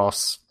Bob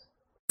Ross.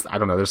 I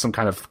don't know. There's some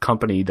kind of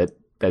company that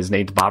is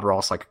named Bob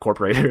Ross, like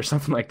Incorporated or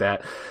something like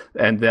that,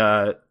 and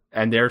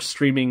they're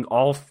streaming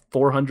all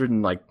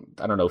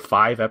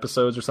 405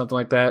 episodes or something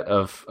like that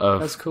of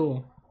That's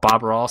cool.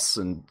 Bob Ross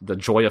and the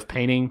joy of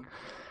painting,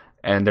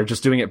 and they're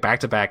just doing it back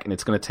to back, and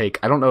it's going to take,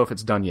 I don't know if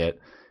it's done yet.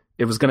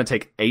 It was going to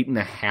take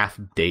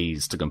 8.5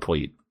 days to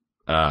complete.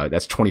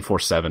 That's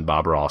 24/7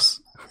 Bob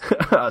Ross.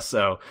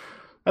 So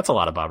that's a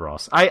lot of Bob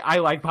Ross. I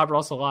like Bob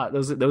Ross a lot.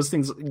 Those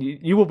things,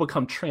 you will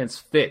become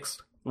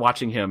transfixed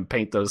watching him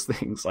paint those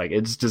things. Like,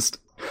 it's just,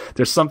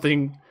 there's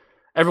something.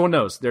 Everyone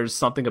knows there's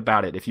something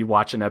about it. If you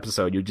watch an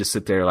episode, you just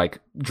sit there like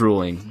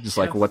drooling, just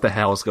like, what the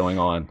hell is going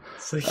on?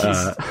 So he's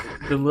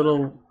the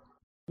little,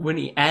 when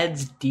he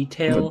adds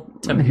detail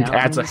to mountains. He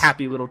adds a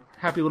happy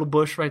little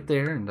bush right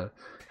there and a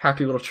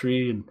happy little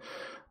tree, and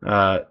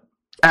I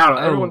don't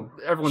know.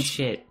 Everyone's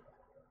shit.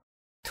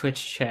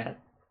 Twitch chat.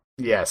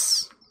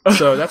 Yes.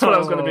 So that's what I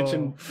was going to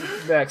mention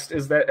next.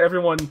 Is that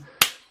everyone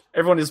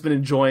has been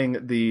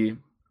enjoying the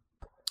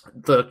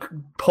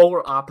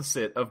polar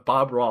opposite of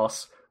Bob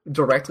Ross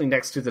directly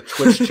next to the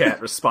Twitch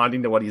chat,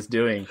 responding to what he's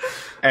doing.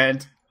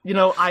 And you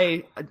know,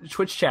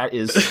 Twitch chat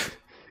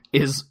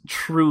is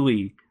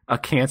truly a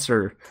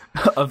cancer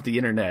of the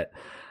internet.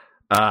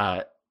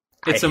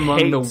 It's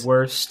among the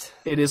worst.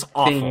 It is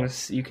awful.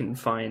 Things you can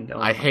find.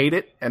 I hate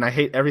it, and I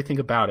hate everything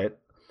about it.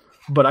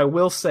 But I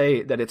will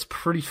say that it's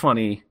pretty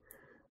funny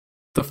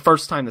the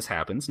first time this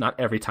happens. Not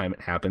every time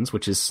it happens,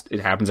 it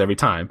happens every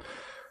time.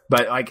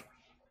 But like,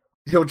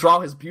 he'll draw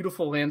his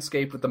beautiful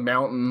landscape with the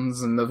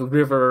mountains and the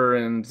river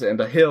and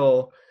a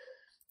hill,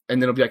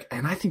 and then he'll be like,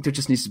 and I think there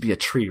just needs to be a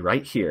tree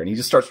right here. And he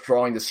just starts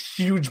drawing this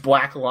huge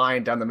black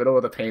line down the middle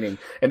of the painting,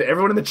 and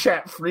everyone in the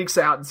chat freaks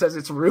out and says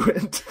it's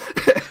ruined.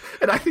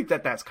 And I think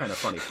that that's kind of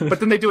funny. But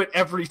then they do it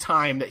every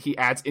time that he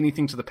adds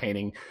anything to the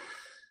painting.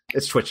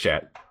 It's Twitch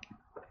chat.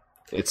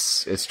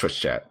 It's Twitch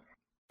chat.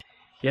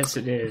 Yes,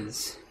 it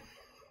is.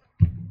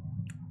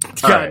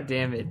 God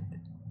damn it.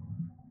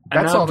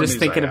 That's all I'm just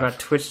thinking about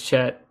Twitch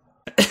chat.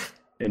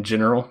 In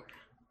general?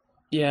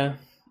 Yeah.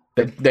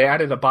 They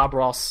added a Bob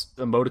Ross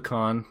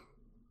emoticon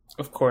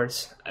Of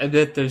course. I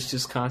bet there's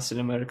just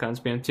constant emoticon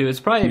spam too. It's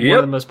probably one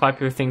of the most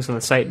popular things on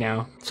the site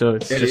now. So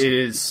it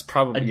is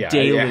probably a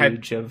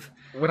deluge of.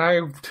 When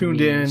I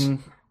tuned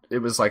in, it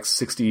was like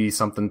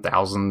 60-something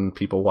thousand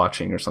people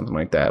watching or something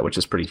like that, which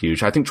is pretty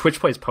huge. I think Twitch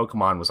Plays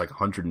Pokemon was like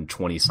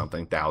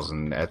 120-something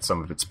thousand at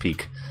some of its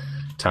peak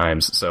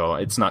times, so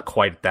it's not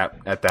quite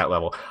at that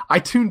level. I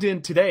tuned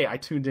in today. I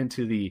tuned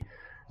into the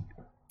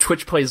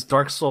Twitch Plays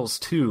Dark Souls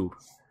 2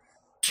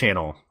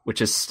 channel,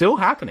 which is still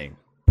happening.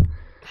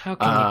 How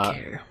can you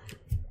care?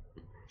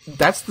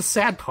 That's the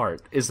sad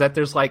part, is that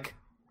there's like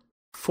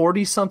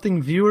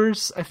 40-something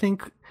viewers, I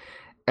think,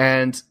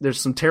 and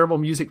there's some terrible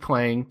music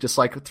playing, just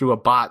like through a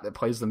bot that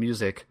plays the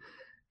music,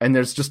 and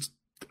there's just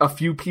a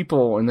few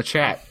people in the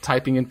chat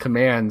typing in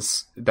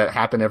commands that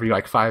happen every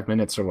like 5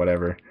 minutes or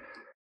whatever.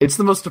 It's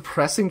the most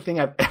depressing thing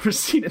I've ever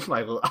seen in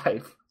my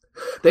life.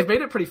 They've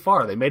made it pretty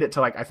far. They made it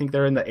to like, I think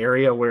they're in the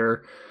area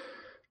where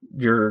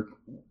you're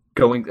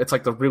going, it's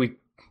like the really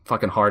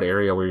fucking hard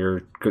area where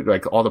you're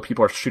like all the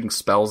people are shooting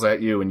spells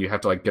at you and you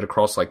have to like get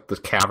across like the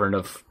cavern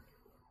of,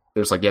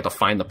 there's like you have to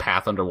find the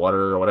path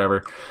underwater or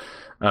whatever.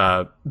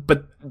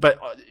 But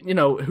you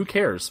know, who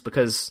cares,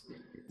 because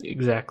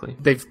exactly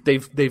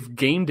they've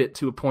gamed it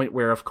to a point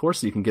where of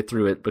course you can get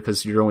through it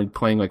because you're only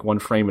playing like one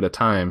frame at a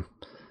time.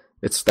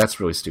 That's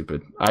really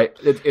stupid.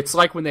 It's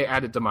like when they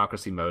added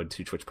democracy mode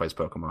to Twitch Plays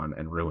Pokemon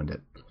and ruined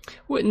it.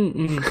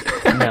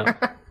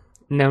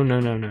 No.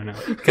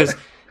 Because,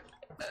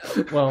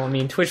 well, I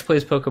mean, Twitch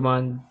Plays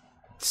Pokemon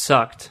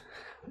sucked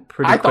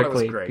pretty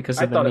quickly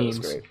because of the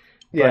memes.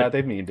 Yeah,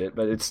 they memed it,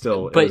 but it's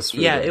still.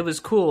 It was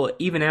cool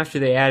even after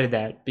they added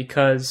that,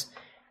 because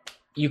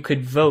you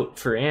could vote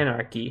for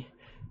Anarchy,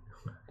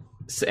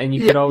 and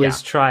you could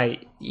always try.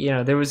 You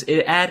know,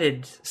 it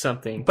added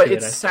something. But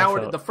it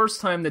soured the first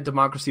time that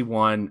democracy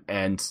won,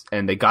 and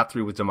they got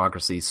through with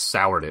democracy,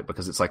 soured it,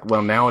 because it's like,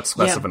 well, now it's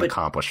less of an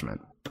accomplishment.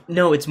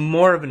 No, it's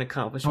more of an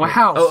accomplishment. Well,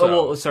 how?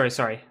 Well,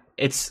 sorry.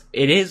 It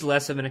is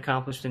less of an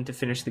accomplishment to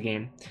finish the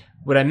game.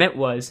 What I meant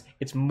was,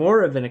 it's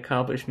more of an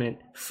accomplishment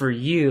for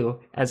you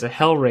as a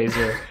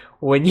Hellraiser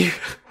when you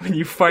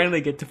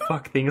finally get to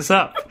fuck things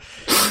up.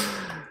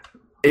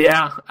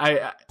 Yeah,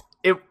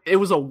 it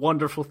was a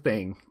wonderful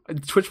thing.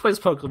 Twitch Plays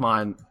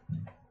Pokemon.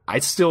 I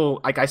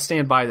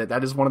stand by that.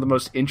 That is one of the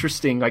most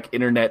interesting like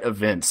internet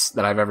events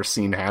that I've ever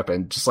seen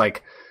happen. Just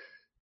like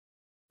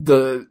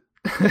the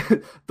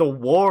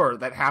war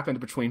that happened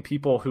between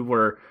people who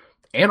were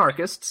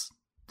anarchists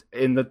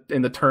in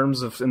the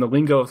terms of, in the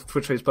lingo of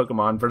Twitch Plays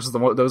Pokemon, versus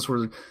those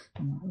who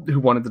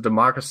wanted the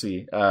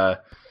democracy,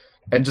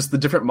 and just the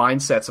different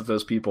mindsets of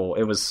those people.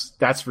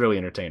 That's really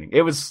entertaining.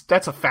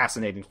 That's a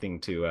fascinating thing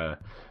to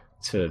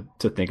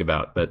think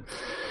about. But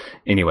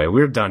anyway,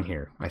 we're done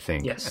here, I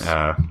think. Yes.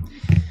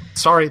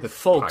 Sorry the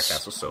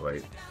podcast was so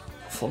late.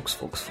 Folks,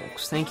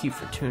 thank you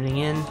for tuning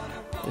in.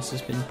 This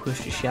has been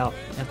Push to Shout,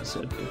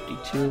 episode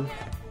 52.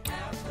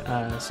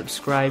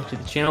 Subscribe to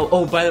the channel.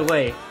 Oh, by the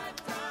way,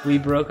 we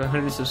broke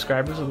 100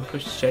 subscribers on the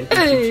Push to Shout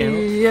YouTube channel.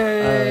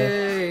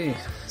 Yay!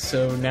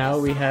 So now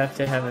we have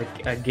to have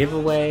a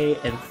giveaway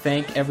and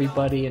thank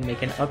everybody and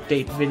make an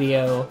update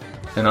video.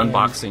 An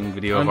unboxing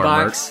video of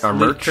our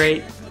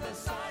merch.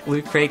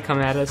 Loot Crate,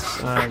 come at us.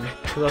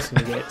 Who else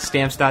can we get?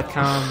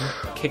 Stamps.com,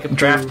 Kickapoo,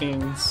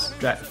 DraftKings,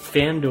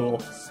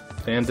 FanDuel.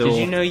 FanDuel. Did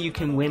you know you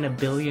can win $1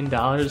 billion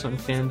on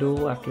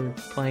FanDuel after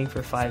playing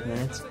for 5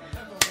 minutes?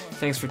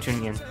 Thanks for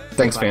tuning in.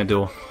 Thanks,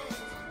 FanDuel.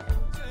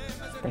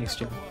 Thanks,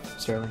 Jim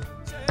Sterling.